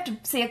think I have to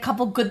say a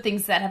couple good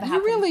things that have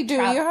happened. You really do.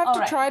 You have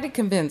to try to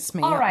convince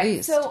me, at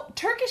least. So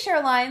Turkish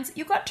Airlines,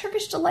 you got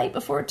Turkish Delight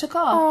before it took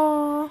off.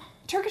 Aww.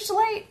 Turkish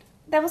Delight.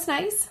 That was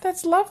nice.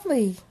 That's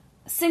lovely.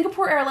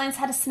 Singapore Airlines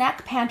had a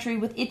snack pantry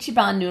with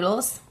Ichiban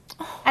noodles.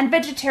 And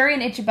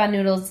vegetarian Ichiban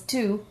noodles,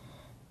 too.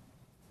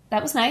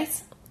 That was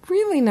nice.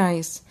 Really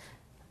nice.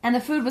 And the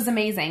food was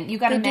amazing. You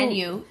got a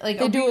menu. They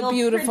do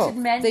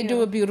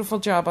a beautiful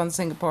job on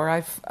Singapore.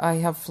 I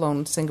have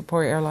flown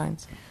Singapore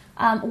Airlines.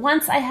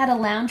 Once I had a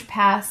lounge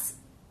pass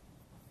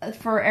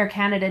for Air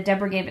Canada.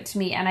 Deborah gave it to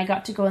me, and I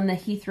got to go in the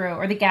Heathrow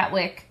or the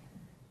Gatwick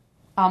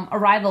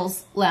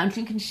arrivals lounge.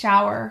 You can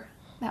shower.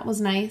 That was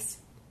nice.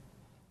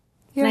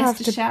 Nice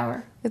to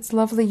shower. It's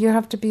lovely. You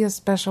have to be a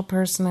special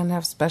person and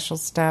have special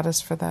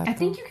status for that. I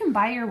think you can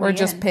buy your way or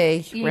just in.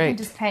 pay. You right. can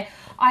just pay.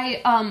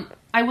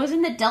 I was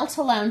in the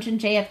Delta Lounge in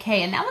JFK,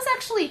 and that was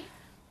actually,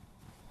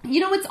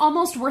 it's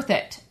almost worth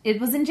it. It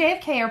was in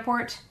JFK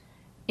Airport.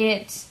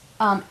 I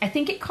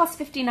think it cost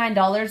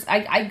 $59.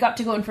 I got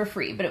to go in for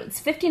free, but it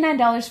was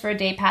 $59 for a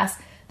day pass.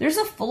 There's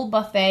a full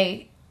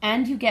buffet,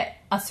 and you get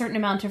a certain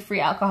amount of free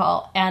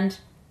alcohol, and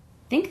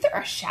I think there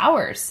are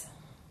showers,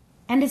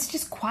 and it's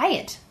just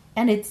quiet,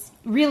 and it's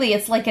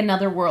like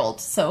another world.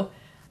 So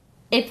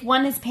if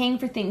one is paying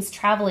for things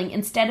traveling,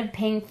 instead of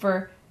paying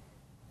for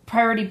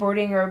priority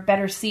boarding or a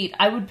better seat,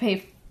 I would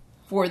pay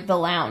for the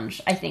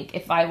lounge, I think,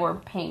 if I were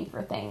paying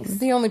for things.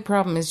 The only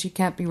problem is you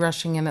can't be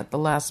rushing in at the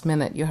last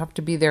minute. You have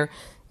to be there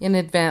in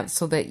advance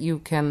so that you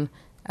can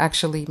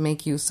actually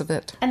make use of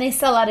it. And they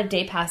sell out of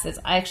day passes.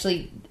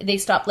 They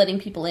stopped letting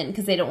people in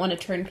because they don't want to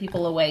turn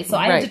people away. So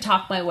I had to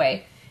talk my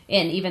way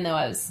in, even though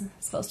I was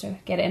supposed to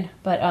get in.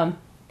 But,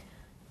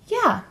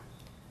 yeah.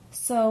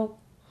 So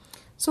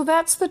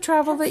that's the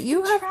travel that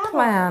you have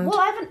planned. Well,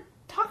 I haven't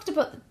talked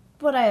about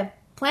what I have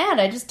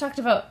planned. I just talked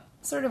about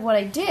sort of what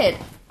I did.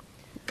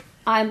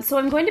 So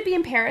I'm going to be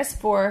in Paris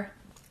for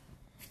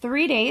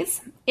 3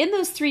 days. In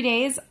those 3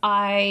 days,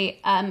 I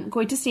am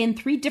going to stay in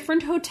 3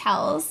 different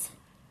hotels.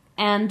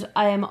 And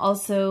I am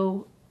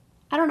also,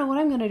 I don't know what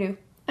I'm going to do.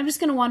 I'm just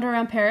going to wander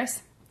around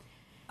Paris.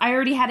 I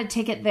already had a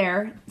ticket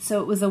there,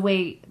 so it was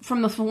away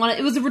from the one.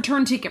 It was a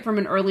return ticket from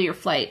an earlier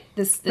flight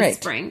this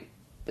spring.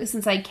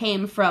 Since I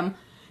came from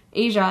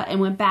Asia and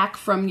went back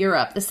from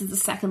Europe, this is the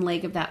second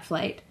leg of that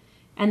flight.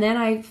 And then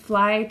I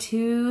fly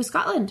to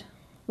Scotland,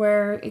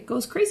 where it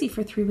goes crazy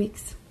for 3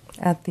 weeks.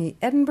 At the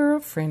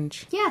Edinburgh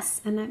Fringe.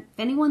 Yes, and if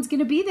anyone's going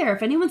to be there,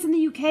 if anyone's in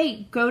the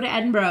UK, go to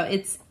Edinburgh.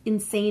 It's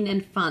insane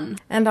and fun.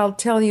 And I'll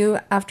tell you,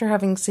 after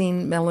having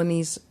seen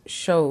Melanie's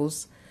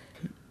shows,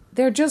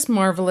 they're just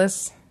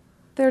marvelous.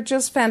 They're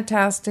just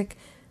fantastic.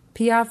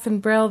 Piaf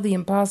and Brel, The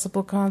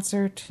Impossible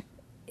Concert.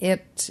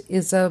 It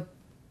is a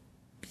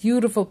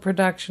beautiful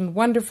production,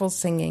 wonderful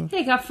singing.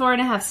 Hey, got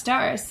 4.5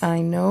 stars.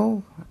 I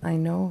know.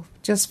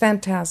 Just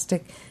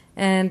fantastic.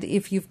 And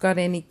if you've got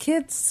any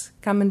kids,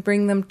 come and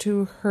bring them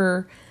to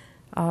her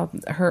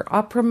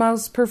Opera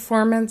Mouse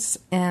performance,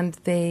 and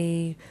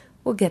they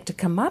will get to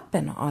come up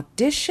and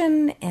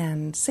audition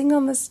and sing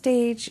on the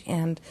stage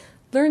and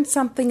learn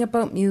something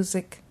about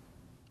music.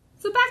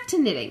 So back to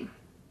knitting.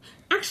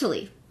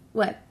 Actually,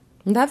 what?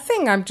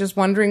 Nothing. I'm just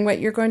wondering what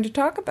you're going to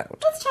talk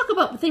about. Let's talk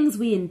about things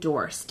we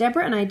endorse.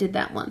 Deborah and I did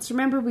that once.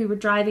 Remember, we were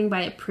driving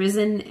by a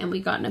prison and we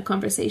got in a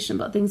conversation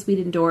about things we'd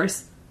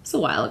endorse. It's a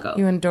while ago.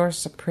 You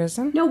endorse a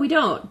prison? No, we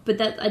don't.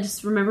 But I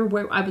just remember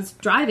where I was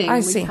driving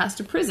and we passed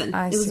a prison.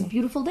 It was a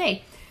beautiful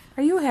day.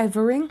 Are you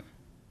havering?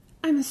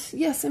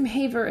 Yes, I'm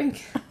havering.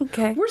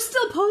 Okay. We're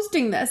still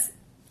posting this.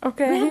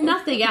 Okay. We have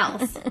nothing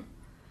else.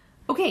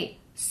 Okay,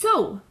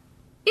 so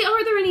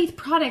are there any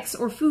products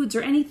or foods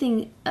or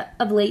anything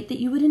of late that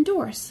you would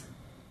endorse?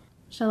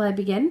 Shall I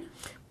begin?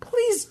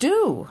 Please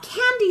do.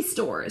 Candy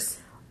stores.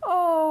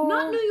 Oh.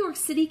 Not New York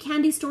City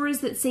candy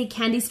stores that say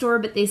candy store,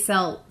 but they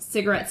sell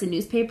cigarettes and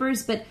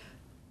newspapers, but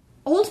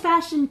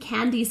old-fashioned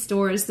candy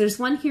stores. There's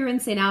one here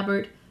in St.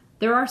 Albert.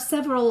 There are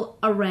several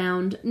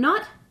around.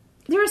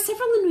 There are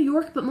several in New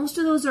York, but most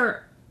of those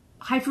are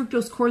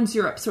high-fructose corn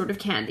syrup sort of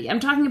candy.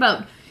 I'm talking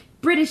about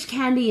British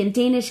candy and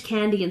Danish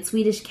candy and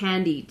Swedish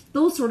candy,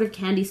 those sort of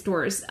candy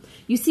stores.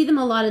 You see them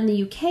a lot in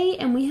the UK,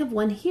 and we have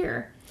one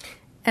here.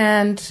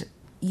 And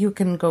you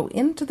can go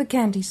into the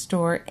candy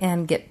store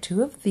and get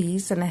 2 of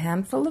these and a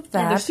handful of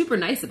that. Yeah, they're super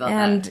nice about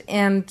that.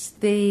 And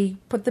they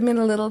put them in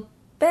a little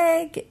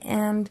bag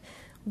and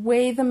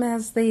weigh them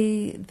as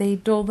they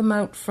dole them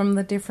out from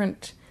the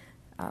different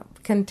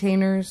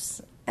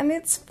containers. And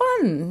it's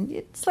fun.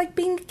 It's like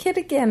being a kid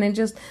again and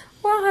just,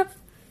 I'll have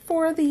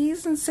 4 of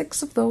these and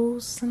 6 of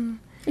those. And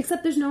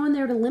except there's no one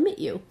there to limit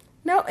you.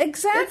 No,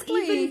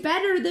 exactly. That's even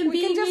better than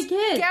being a kid. We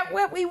can just get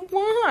what we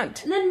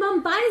want. And then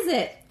Mom buys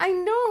it. I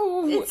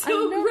know. It's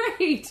so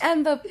great.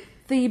 And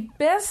the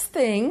best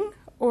thing,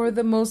 or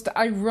the most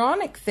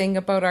ironic thing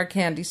about our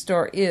candy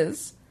store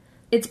is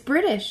it's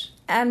British.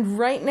 And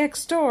right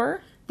next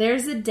door,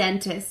 there's a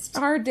dentist.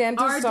 Our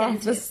dentist's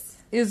office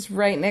is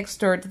right next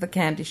door to the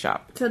candy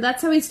shop. So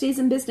that's how he stays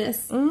in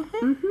business.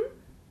 Mm-hmm. Mm-hmm.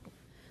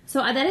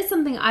 So that is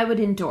something I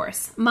would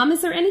endorse. Mom,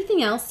 is there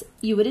anything else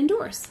you would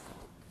endorse?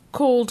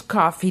 Cold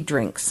coffee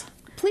drinks.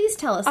 Please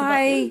tell us about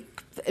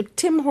them.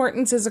 Tim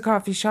Hortons is a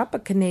coffee shop, a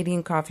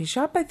Canadian coffee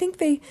shop. I think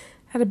they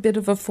had a bit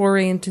of a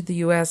foray into the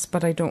U.S.,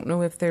 but I don't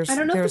know if they're still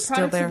there. I don't know if the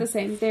products are the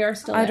same. They are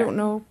still there. I don't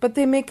know, but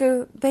they make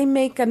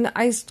an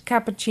iced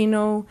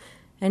cappuccino,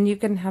 and you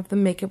can have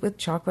them make it with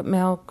chocolate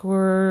milk,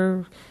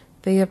 or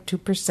they have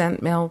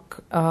 2%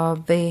 milk.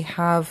 They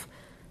have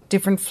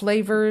different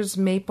flavors,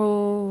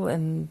 maple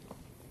and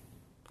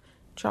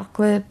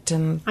chocolate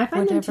and I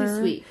find whatever. them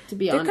too sweet, to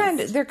be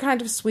honest. They're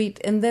kind of sweet.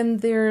 And then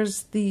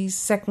there's the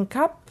second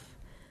cup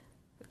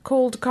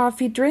cold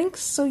coffee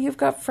drinks. So you've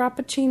got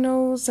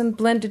frappuccinos and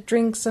blended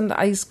drinks and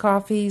iced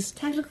coffees.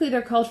 Technically,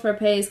 they're called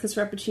frappes because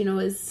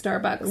frappuccino is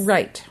Starbucks.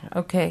 Right.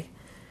 Okay.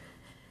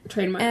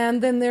 Trademark.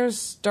 And then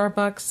there's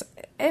Starbucks.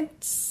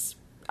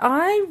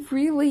 I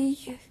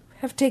really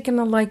have taken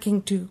a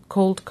liking to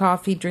cold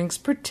coffee drinks,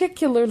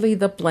 particularly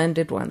the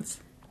blended ones.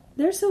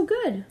 They're so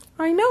good.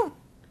 I know.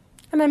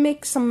 And I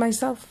make some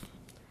myself.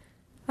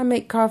 I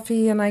make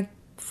coffee and I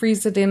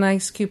freeze it in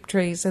ice cube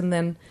trays, and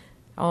then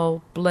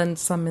I'll blend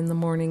some in the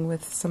morning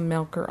with some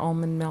milk or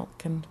almond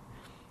milk and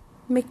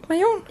make my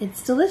own.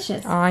 It's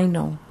delicious. I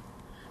know.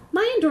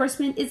 My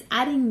endorsement is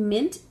adding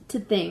mint to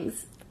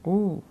things.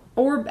 Ooh.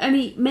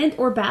 Mint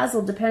or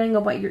basil, depending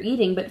on what you're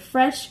eating. But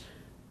fresh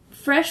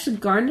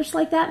garnish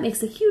like that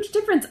makes a huge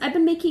difference. I've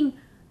been making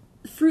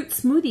fruit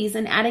smoothies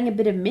and adding a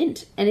bit of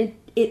mint, and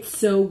it's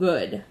so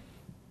good.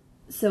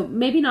 So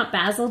maybe not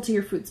basil to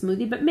your fruit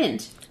smoothie, but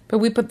mint. But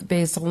we put the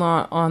basil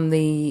on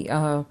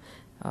the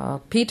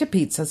pita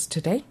pizzas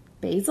today.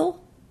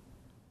 Basil?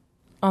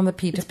 On the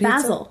pita pizza?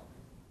 Basil.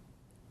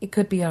 It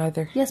could be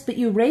either. Yes, but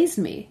you raised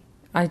me.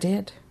 I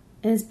did.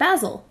 And it's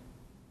basil.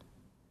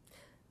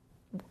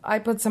 I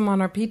put some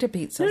on our pita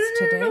pizzas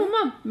today. No,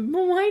 Mom.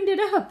 Wind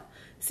it up.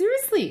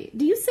 Seriously,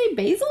 do you say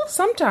basil?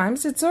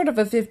 Sometimes. It's sort of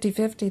a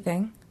 50-50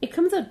 thing. It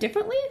comes out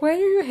differently? Why are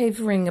you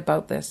havering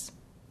about this?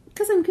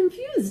 Because I'm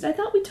confused. I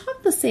thought we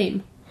talked the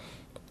same.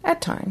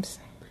 At times.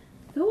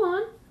 Go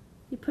on.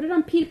 You put it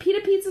on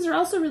pita pizzas are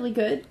also really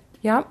good.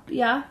 Yep.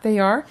 Yeah. They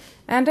are.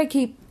 And I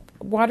keep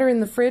water in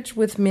the fridge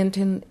with mint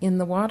in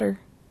the water.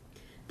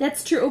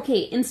 That's true.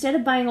 Okay, instead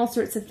of buying all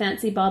sorts of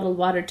fancy bottled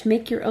water, to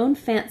make your own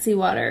fancy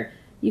water,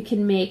 you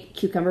can make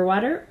cucumber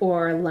water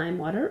or lime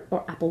water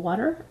or apple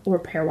water or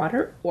pear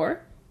water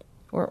or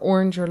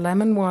orange or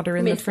lemon water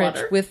in the mint fridge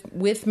water.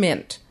 with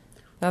mint.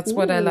 That's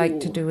what I like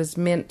to do, is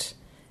mint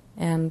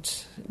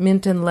and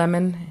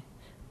lemon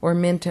or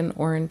mint and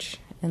orange,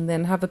 and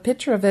then have a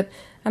pitcher of it,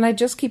 and I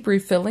just keep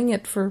refilling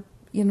it for,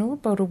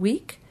 about a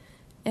week,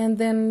 and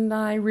then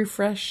I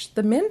refresh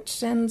the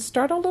mint and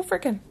start all over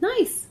again.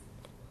 Nice.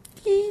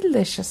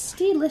 Delicious.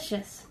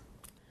 Delicious.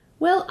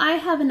 Well, I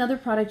have another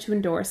product to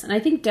endorse, and I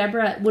think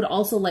Deborah would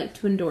also like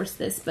to endorse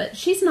this, but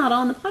she's not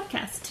on the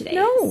podcast today.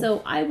 No.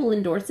 So I will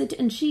endorse it,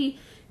 and she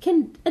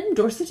can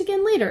endorse it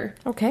again later.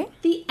 Okay.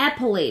 The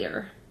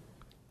Epilator.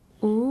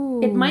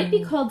 Ooh. It might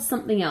be called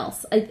something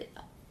else.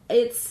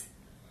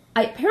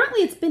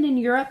 Apparently it's been in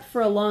Europe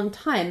for a long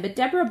time, but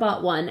Deborah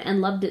bought one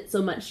and loved it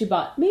so much she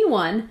bought me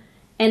one,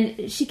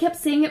 and she kept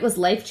saying it was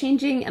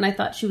life-changing, and I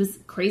thought she was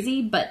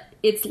crazy, but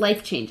it's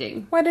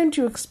life-changing. Why don't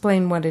you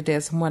explain what it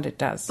is and what it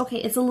does? Okay,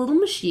 it's a little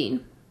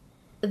machine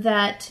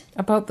that...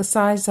 About the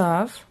size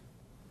of?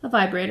 A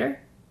vibrator.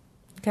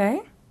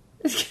 Okay.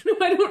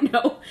 I don't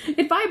know.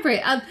 It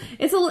vibrates.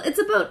 It's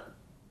about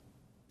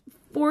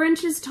 4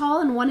 inches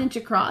tall and 1 inch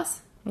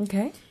across.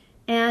 Okay.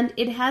 And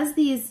it has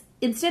these,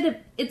 instead of,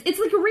 it's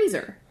like a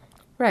razor.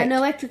 Right. An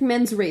electric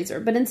men's razor.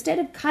 But instead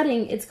of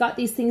cutting, it's got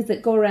these things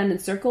that go around in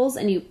circles,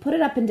 and you put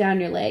it up and down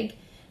your leg,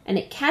 and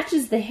it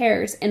catches the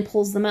hairs and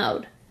pulls them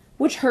out,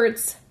 which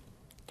hurts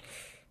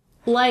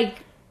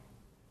like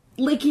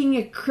licking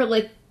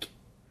acrylic.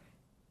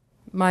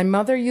 My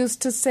mother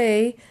used to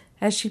say,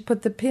 as she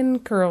put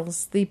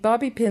the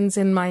bobby pins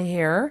in my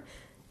hair,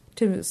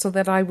 so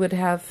that I would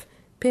have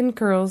pin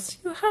curls,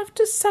 you have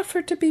to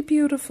suffer to be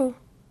beautiful.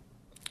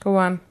 Go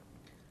on.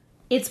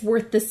 It's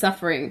worth the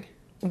suffering.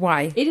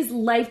 Why? It is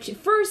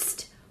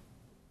First,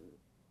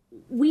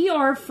 we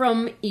are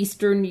from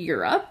Eastern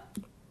Europe.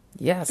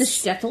 Yes. The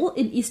shtetl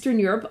in Eastern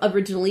Europe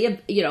originally,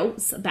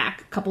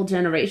 back a couple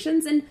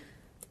generations, and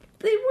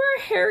they were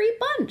a hairy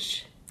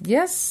bunch.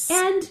 Yes.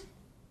 And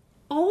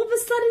all of a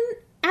sudden,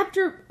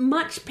 after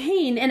much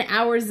pain and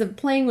hours of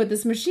playing with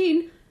this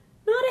machine,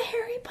 not a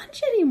hairy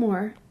bunch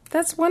anymore.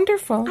 That's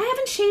wonderful. I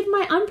haven't shaved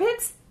my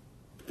armpits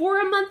for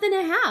a month and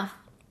a half.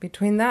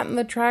 Between that and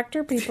the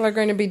tractor, people are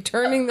going to be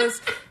turning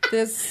this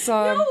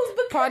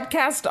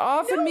podcast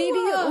off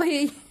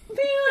immediately.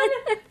 Man,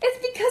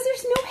 it's because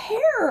there's no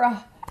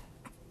hair.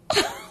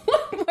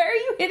 Why are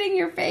you hitting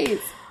your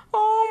face?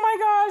 Oh my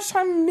gosh,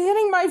 I'm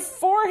hitting my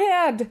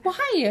forehead.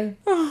 Why?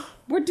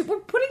 We're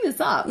putting this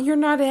up. You're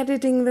not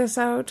editing this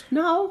out?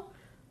 No.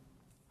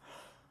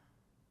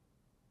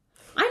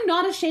 I'm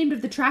not ashamed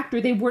of the tractor.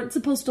 They weren't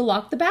supposed to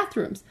lock the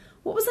bathrooms.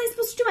 What was I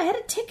supposed to do? I had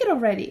a ticket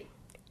already.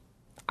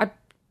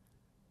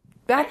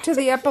 Back to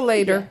the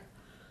epilator.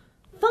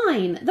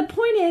 Fine. The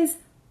point is,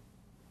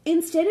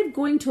 instead of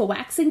going to a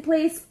waxing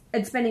place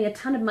and spending a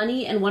ton of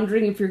money and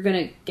wondering if you're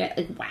going to get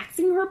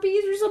waxing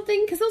herpes or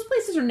something, because those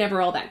places are never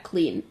all that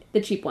clean,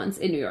 the cheap ones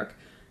in New York,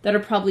 that are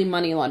probably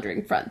money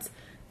laundering fronts.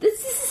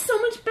 This is so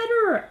much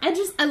better.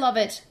 I love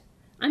it.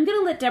 I'm going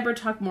to let Deborah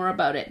talk more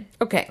about it.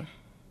 Okay.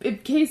 In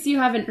case you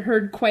haven't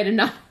heard quite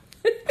enough.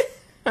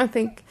 I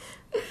think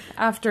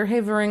after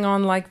havering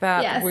on like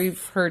that, yes.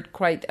 We've heard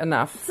quite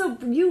enough. So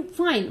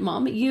fine,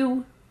 Mom,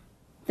 you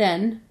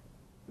then,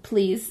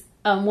 please,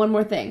 one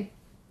more thing.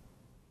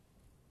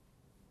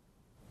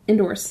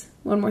 Endorse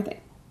one more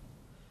thing.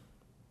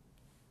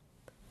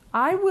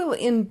 I will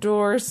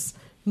endorse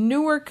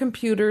newer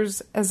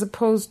computers as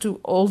opposed to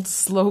old,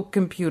 slow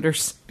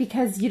computers.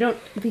 Because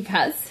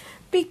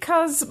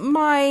Because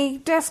my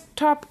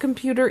desktop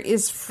computer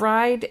is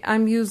fried.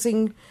 I'm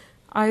using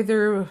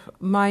either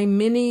my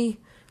mini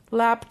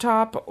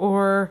laptop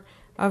or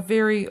a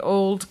very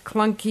old,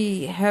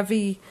 clunky,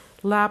 heavy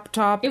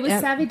laptop. It was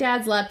Savvy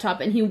Dad's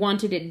laptop, and he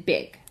wanted it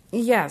big.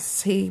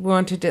 Yes, he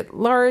wanted it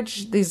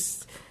large.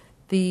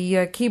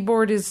 The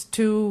keyboard is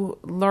too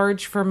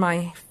large for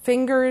my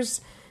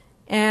fingers.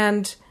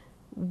 And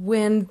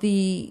when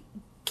the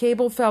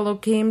cable fellow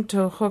came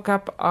to hook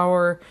up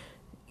our,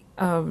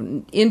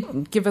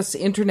 give us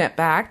internet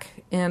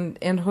back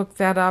and hook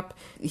that up,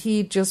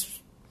 he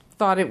just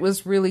thought it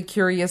was really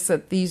curious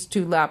that these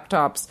two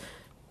laptops,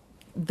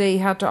 they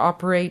had to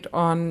operate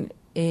on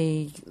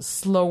a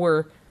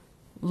slower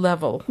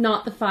level.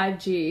 Not the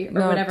 5G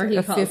or whatever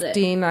he called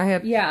 15.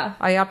 it.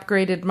 I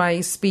upgraded my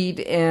speed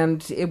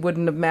and it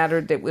wouldn't have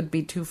mattered. It would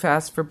be too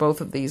fast for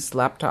both of these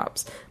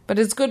laptops. But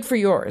it's good for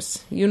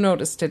yours. You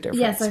noticed a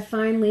difference. Yes, I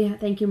finally,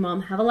 thank you,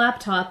 Mom, have a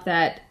laptop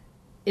that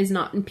is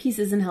not in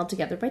pieces and held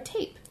together by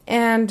tape.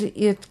 And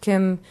it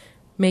can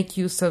make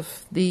use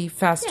of the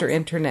faster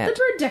internet. The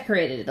bird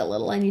decorated it a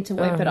little. I need to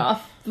wipe it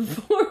off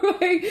before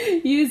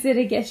I use it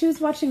again. She was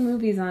watching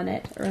movies on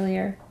it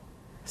earlier.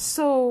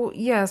 So,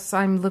 yes,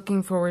 I'm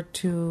looking forward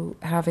to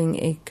having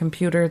a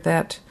computer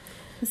that...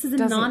 This is a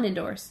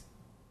non-endorse.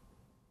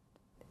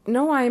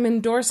 No, I'm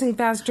endorsing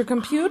faster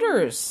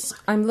computers.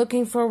 I'm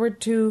looking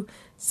forward to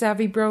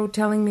Savvy Bro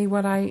telling me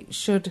what I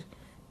should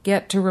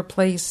get to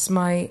replace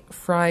my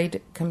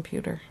fried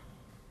computer.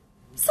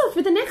 So,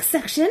 for the next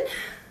section...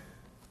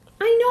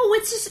 I know,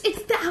 it's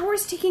the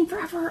hour's taking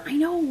forever. I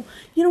know.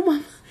 You know,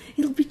 Mom,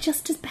 it'll be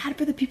just as bad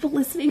for the people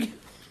listening.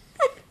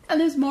 And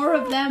there's more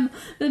of them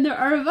than there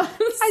are of us.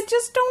 I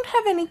just don't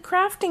have any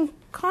crafting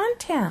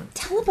content.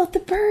 Tell about the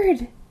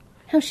bird.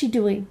 How's she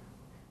doing?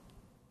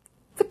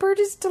 The bird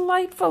is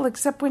delightful,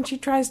 except when she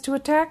tries to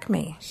attack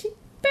me. She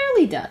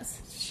barely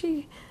does.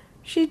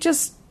 She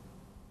just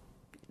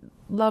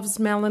loves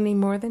Melanie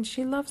more than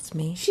she loves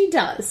me. She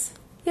does.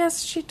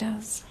 Yes, she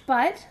does.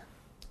 But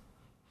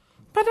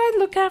I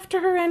look after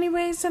her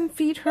anyways and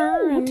feed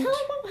her. Oh, tell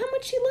her how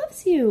much she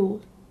loves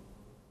you.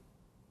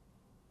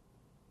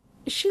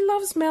 She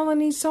loves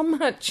Melanie so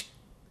much.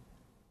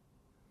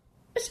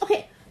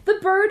 Okay, the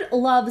bird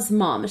loves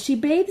Mom. She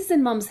bathes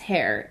in Mom's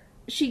hair.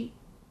 She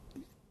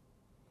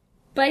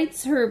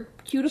bites her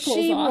cuticles off.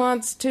 She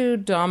wants to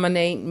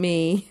dominate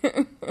me.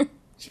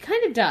 She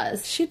kind of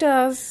does. She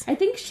does. I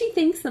think she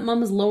thinks that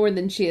Mom is lower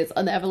than she is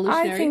on the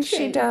evolutionary chain. I think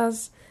she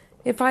does.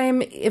 If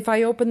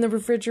I open the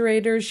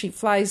refrigerator, she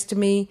flies to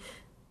me,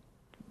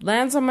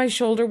 lands on my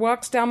shoulder,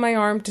 walks down my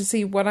arm to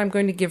see what I'm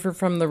going to give her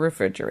from the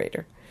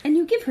refrigerator. And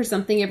you give her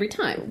something every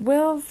time.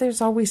 Well,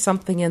 there's always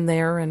something in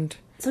there, and...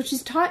 So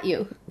she's taught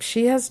you.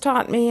 She has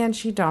taught me, and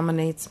she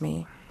dominates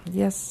me.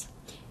 Yes.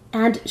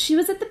 And she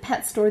was at the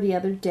pet store the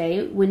other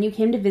day. When you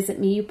came to visit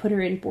me, you put her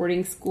in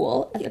boarding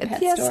school at the pet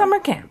store. Yeah, summer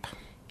camp.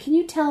 Can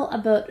you tell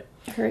about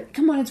her?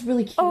 Come on, it's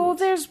really cute. Oh,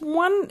 there's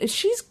one...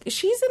 She's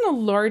in a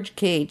large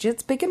cage.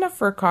 It's big enough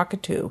for a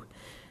cockatoo.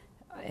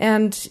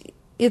 And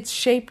it's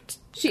shaped...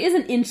 She is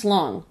an inch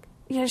long.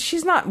 Yeah,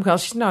 she's not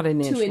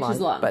an inch 2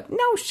 inches long. But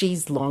no,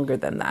 she's longer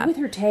than that. With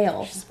her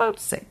tail. She's about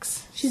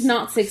 6. She's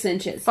not 6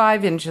 inches.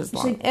 5 inches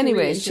long. Like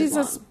anyway, she's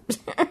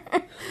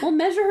Well,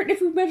 measure her.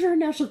 If we measure her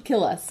now, she'll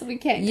kill us. So we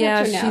can't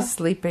catch her now. Yeah, she's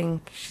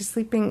sleeping. She's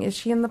sleeping. Is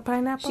she in the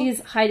pineapple? She's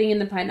hiding in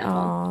the pineapple.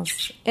 Oh.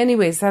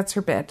 Anyways, that's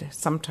her bed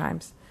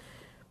sometimes.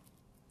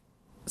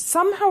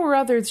 Somehow or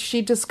other,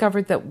 she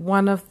discovered that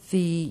one of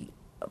the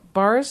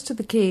bars to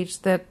the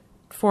cage that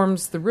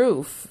forms the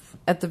roof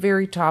at the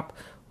very top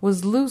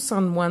was loose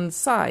on one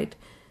side.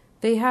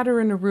 They had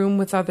her in a room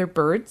with other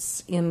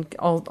birds,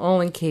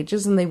 all in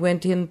cages, and they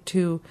went in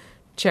to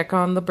check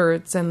on the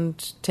birds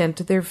and tend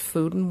to their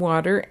food and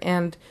water.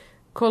 And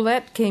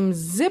Colette came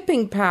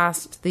zipping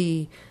past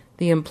the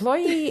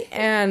employee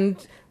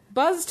and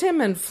buzzed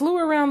him and flew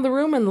around the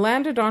room and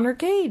landed on her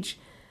cage.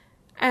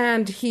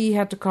 And he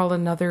had to call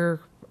another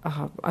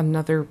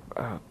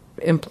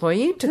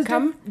employee to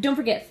come. Don't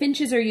forget,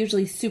 finches are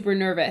usually super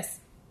nervous.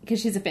 Because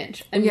she's a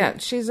finch. Yeah,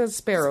 she's a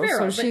sparrow.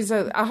 So she's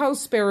a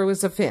house sparrow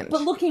is a finch.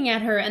 But looking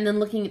at her and then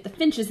looking at the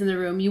finches in the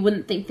room, you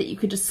wouldn't think that you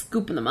could just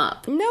scoop them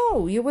up.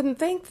 No, you wouldn't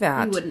think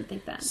that. You wouldn't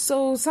think that.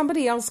 So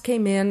somebody else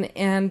came in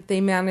and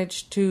they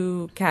managed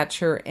to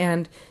catch her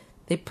and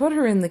they put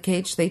her in the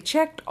cage. They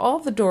checked all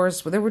the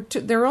doors. There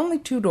were only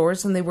 2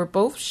 doors and they were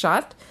both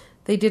shut.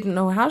 They didn't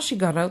know how she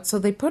got out, so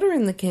they put her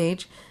in the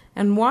cage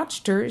and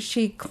watched her.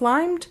 She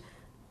climbed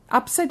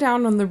upside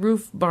down on the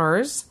roof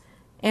bars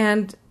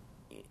and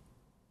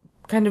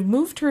kind of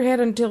moved her head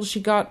until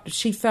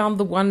she found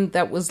the one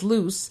that was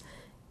loose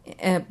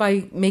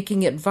by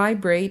making it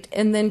vibrate,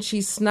 and then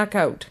she snuck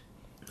out.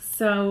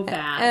 So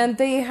bad. And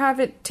they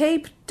have it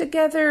taped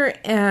together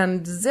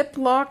and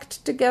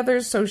zip-locked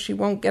together so she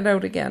won't get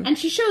out again. And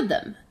she showed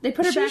them. They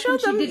put her back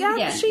and she did it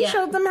again. She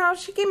showed them how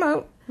she came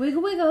out.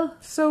 Wiggle, wiggle.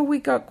 So we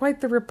got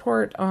quite the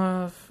report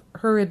of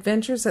her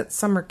adventures at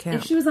summer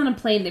camp. If she was on a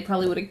plane, they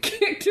probably would have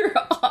kicked her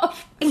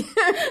off.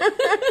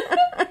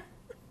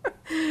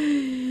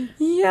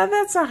 Yeah,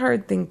 that's a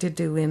hard thing to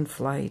do in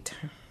flight.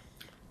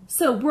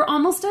 So, we're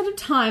almost out of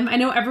time. I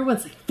know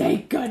everyone's like,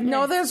 thank goodness.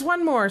 No, there's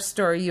one more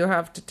story you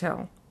have to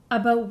tell.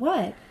 About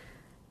what?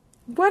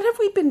 What have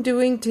we been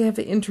doing to have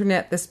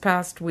internet this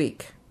past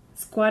week?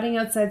 Squatting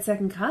outside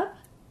Second Cup?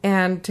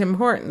 And Tim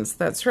Hortons,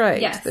 that's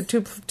right. Yes. The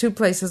two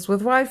places with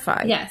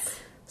Wi-Fi. Yes.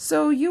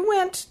 So you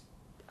went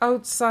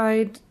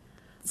outside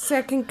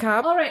Second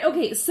Cup. All right,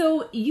 okay,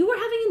 so you were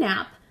having a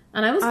nap,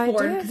 and I was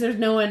bored because there's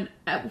no one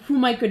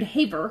whom I could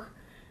haver.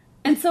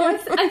 And so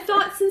I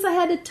thought, since I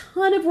had a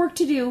ton of work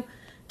to do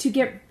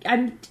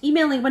I'm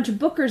emailing a bunch of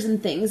bookers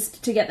and things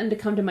to get them to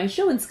come to my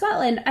show in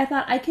Scotland, I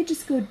thought I could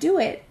just go do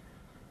it.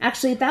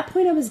 Actually, at that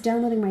point, I was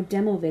downloading my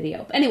demo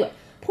video. But anyway,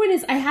 point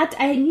is,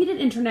 I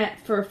needed internet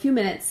for a few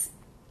minutes,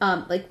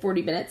 like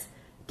 40 minutes,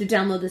 to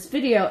download this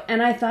video,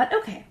 and I thought,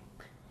 okay,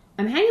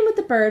 I'm hanging with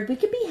the bird. We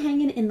could be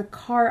hanging in the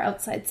car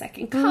outside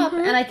Second Cup,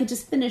 and I could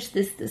just finish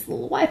this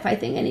little Wi-Fi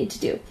thing I need to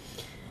do.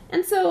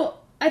 And so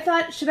I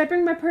thought, should I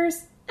bring my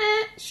purse?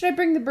 Should I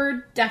bring the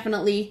bird?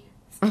 Definitely.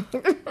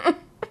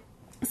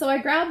 So I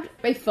grabbed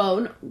my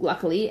phone,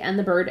 luckily, and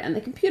the bird and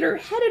the computer,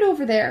 headed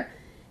over there,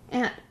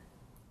 and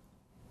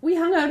we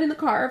hung out in the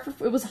car.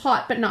 It was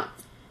hot, but not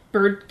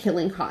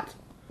bird-killing hot.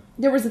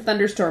 There was a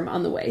thunderstorm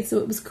on the way, so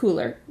it was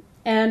cooler.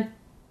 And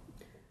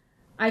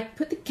I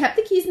kept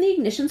the keys in the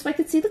ignition so I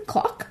could see the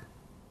clock.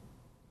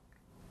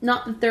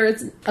 Not that there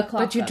is a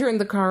clock. But you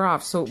turned the car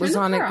off, so it was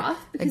on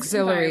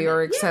auxiliary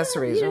or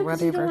accessories or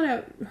whatever. You don't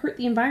want to hurt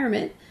the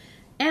environment.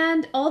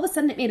 And all of a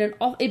sudden,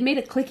 it made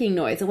a clicking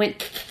noise. It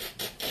went,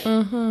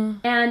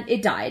 and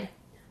it died.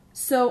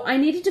 So I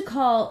needed to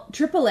call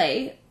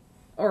AAA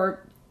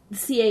or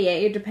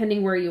CAA,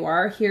 depending where you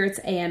are. Here it's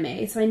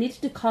AMA. So I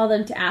needed to call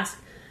them to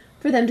ask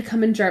for them to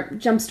come and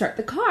jumpstart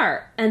the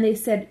car. And they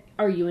said,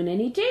 "Are you in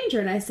any danger?"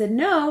 And I said,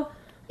 "No.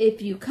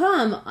 If you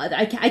come,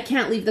 I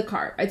can't leave the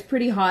car. It's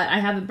pretty hot. I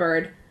have a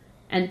bird."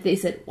 And they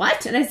said,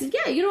 "What?" And I said,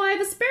 "Yeah, I have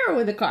a sparrow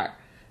in the car."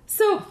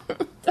 So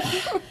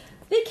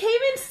they came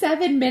in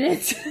 7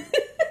 minutes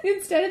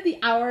instead of the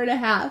hour and a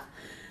half,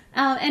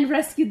 and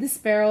rescued the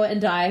sparrow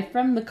and I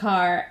from the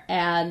car.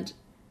 And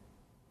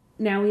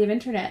now we have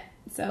internet.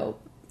 So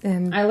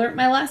I learned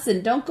my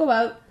lesson. Don't go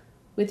out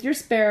with your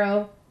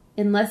sparrow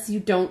unless you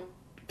don't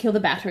kill the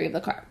battery of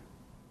the car.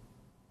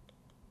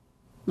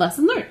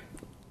 Lesson learned.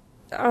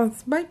 There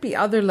might be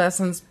other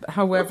lessons,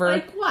 however.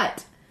 Like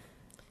what?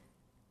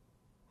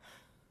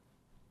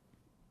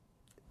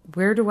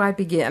 Where do I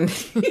begin? And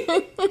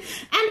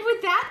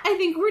with that, I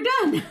think we're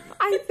done.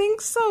 I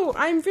think so.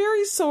 I'm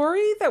very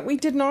sorry that we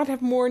did not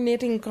have more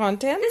knitting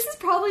content. This is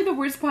probably the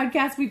worst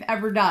podcast we've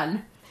ever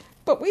done.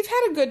 But we've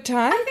had a good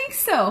time. I think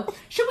so.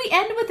 Should we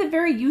end with a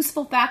very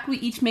useful fact we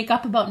each make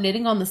up about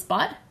knitting on the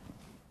spot?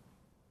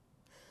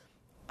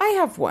 I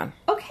have one.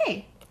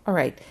 Okay. All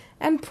right.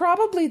 And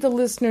probably the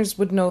listeners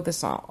would know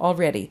this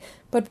already.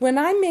 But when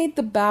I made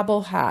the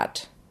Babel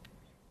hat,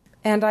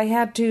 and I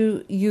had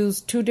to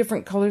use 2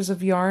 different colors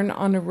of yarn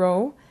on a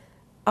row,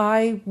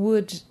 I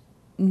would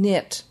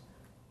knit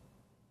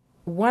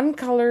one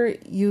color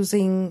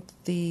using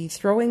the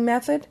throwing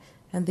method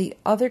and the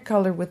other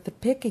color with the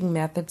picking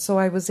method, so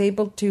I was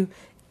able to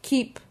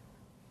keep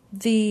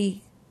the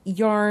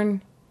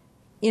yarn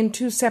in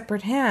 2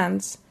 separate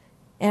hands,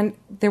 and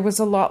there was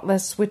a lot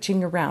less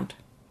switching around.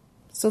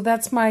 So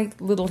that's my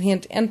little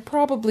hint, and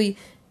probably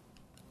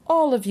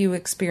all of you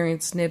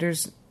experienced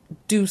knitters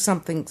do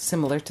something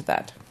similar to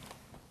that.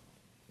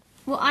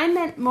 Well, I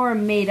meant more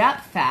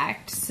made-up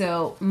fact,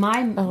 so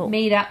my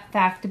made-up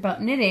fact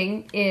about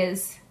knitting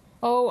is...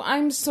 Oh,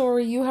 I'm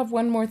sorry, you have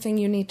one more thing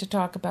you need to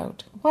talk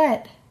about.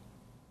 What?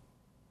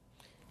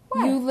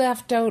 You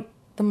left out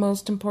the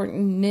most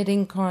important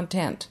knitting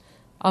content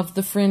of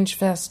the Fringe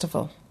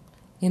Festival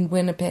in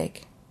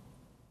Winnipeg.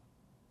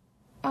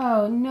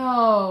 Oh,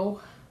 no.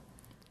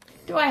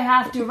 Do I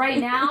have to right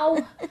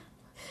now?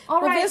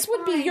 All right, this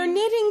would be your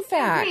knitting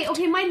fact.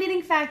 Okay, my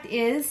knitting fact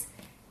is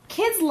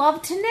kids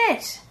love to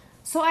knit.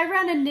 So I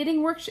ran a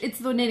knitting workshop. It's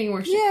the knitting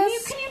workshop.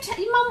 Yes. Can you tell...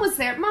 Mom was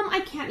there. Mom, I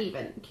can't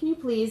even. Can you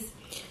please?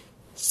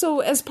 So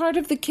as part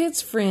of the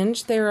Kids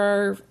Fringe, there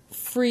are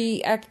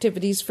free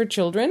activities for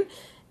children.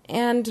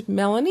 And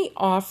Melanie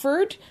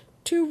offered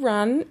to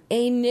run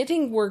a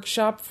knitting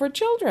workshop for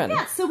children.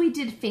 Yeah, so we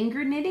did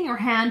finger knitting or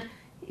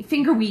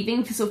finger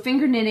weaving. So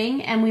finger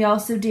knitting. And we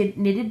also did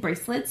knitted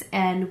bracelets.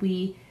 And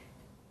we...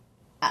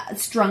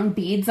 strung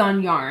beads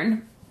on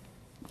yarn,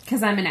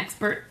 because I'm an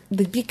expert.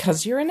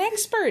 Because you're an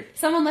expert.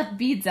 Someone left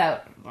beads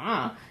out.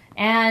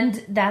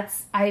 And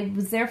I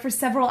was there for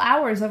several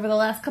hours over the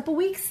last couple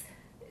weeks,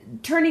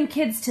 turning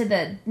kids to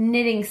the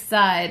knitting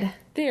side.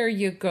 There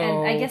you go.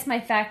 And I guess my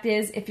fact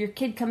is, if your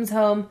kid comes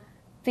home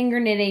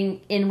finger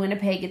knitting in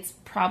Winnipeg, it's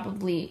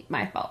probably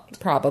my fault.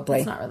 Probably.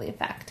 It's not really a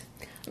fact.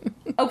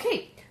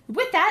 Okay,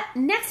 with that,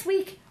 next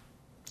week,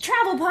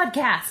 travel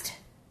podcast.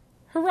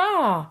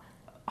 Hurrah!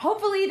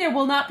 Hopefully there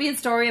will not be a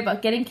story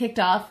about getting kicked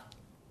off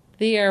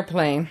the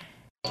airplane.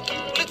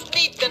 It's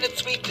neat and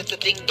it's sweet, it's a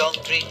ding-dong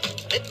treat.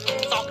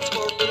 Knitting socks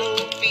for little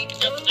feet.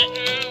 Just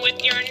knitting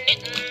with your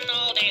knitting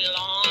all day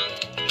long.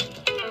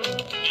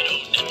 You know,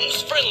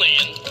 knitting's friendly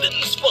and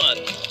knitting's fun.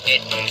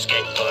 Knitting's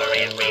good for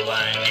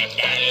everyone, and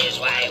that is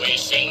why we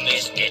sing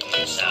this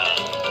knitting song.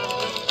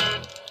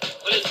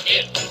 With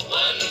knit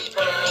one,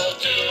 purl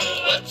two,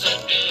 what's a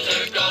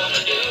doozer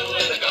gonna do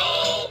with a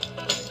gall?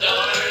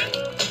 Darn,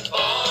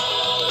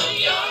 ball of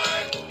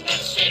yarn,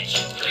 and stitch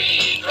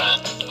 3,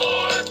 drop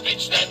 4,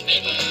 pitch that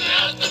knitting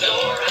out the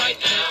door right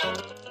now.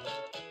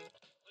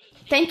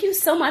 Thank you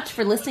so much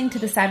for listening to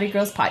the Savvy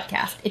Girls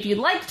podcast. If you'd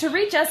like to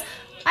reach us,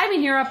 I'm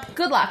in Europe.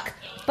 Good luck.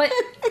 But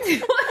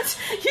what?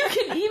 You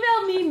can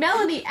email me,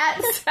 Melanie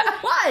at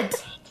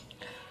what?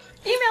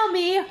 Email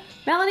me,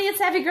 Melanie at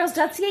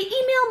SavvyGirls.ca.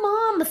 Email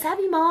Mom, the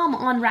Savvy Mom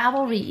on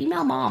Ravelry.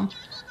 Email Mom.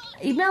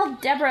 Email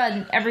Deborah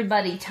and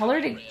everybody. Tell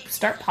her to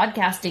start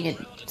podcasting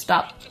and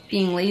stop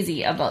being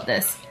lazy about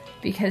this,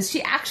 because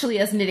she actually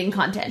has knitting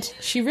content.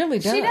 She really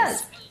does. She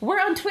does.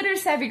 We're on Twitter,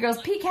 Savvy Girls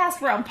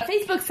PCast. We're on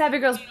Facebook, Savvy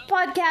Girls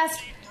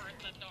Podcast.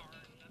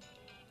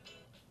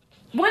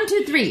 1,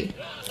 2, 3.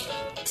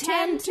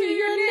 Tend to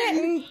your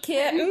knitting,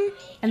 kitten.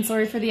 And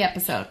sorry for the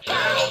episode.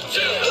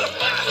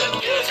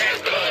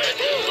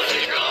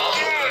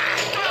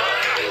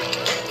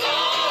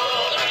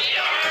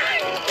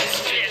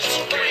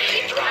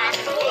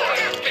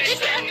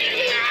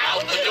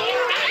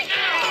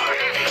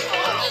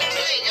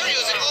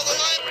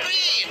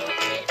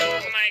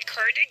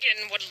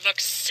 Cardigan would look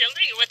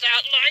silly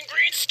without lime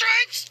green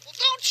stripes. Well,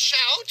 don't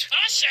shout.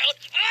 I'll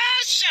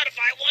shout if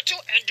I want to.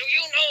 And do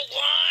you know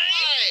why?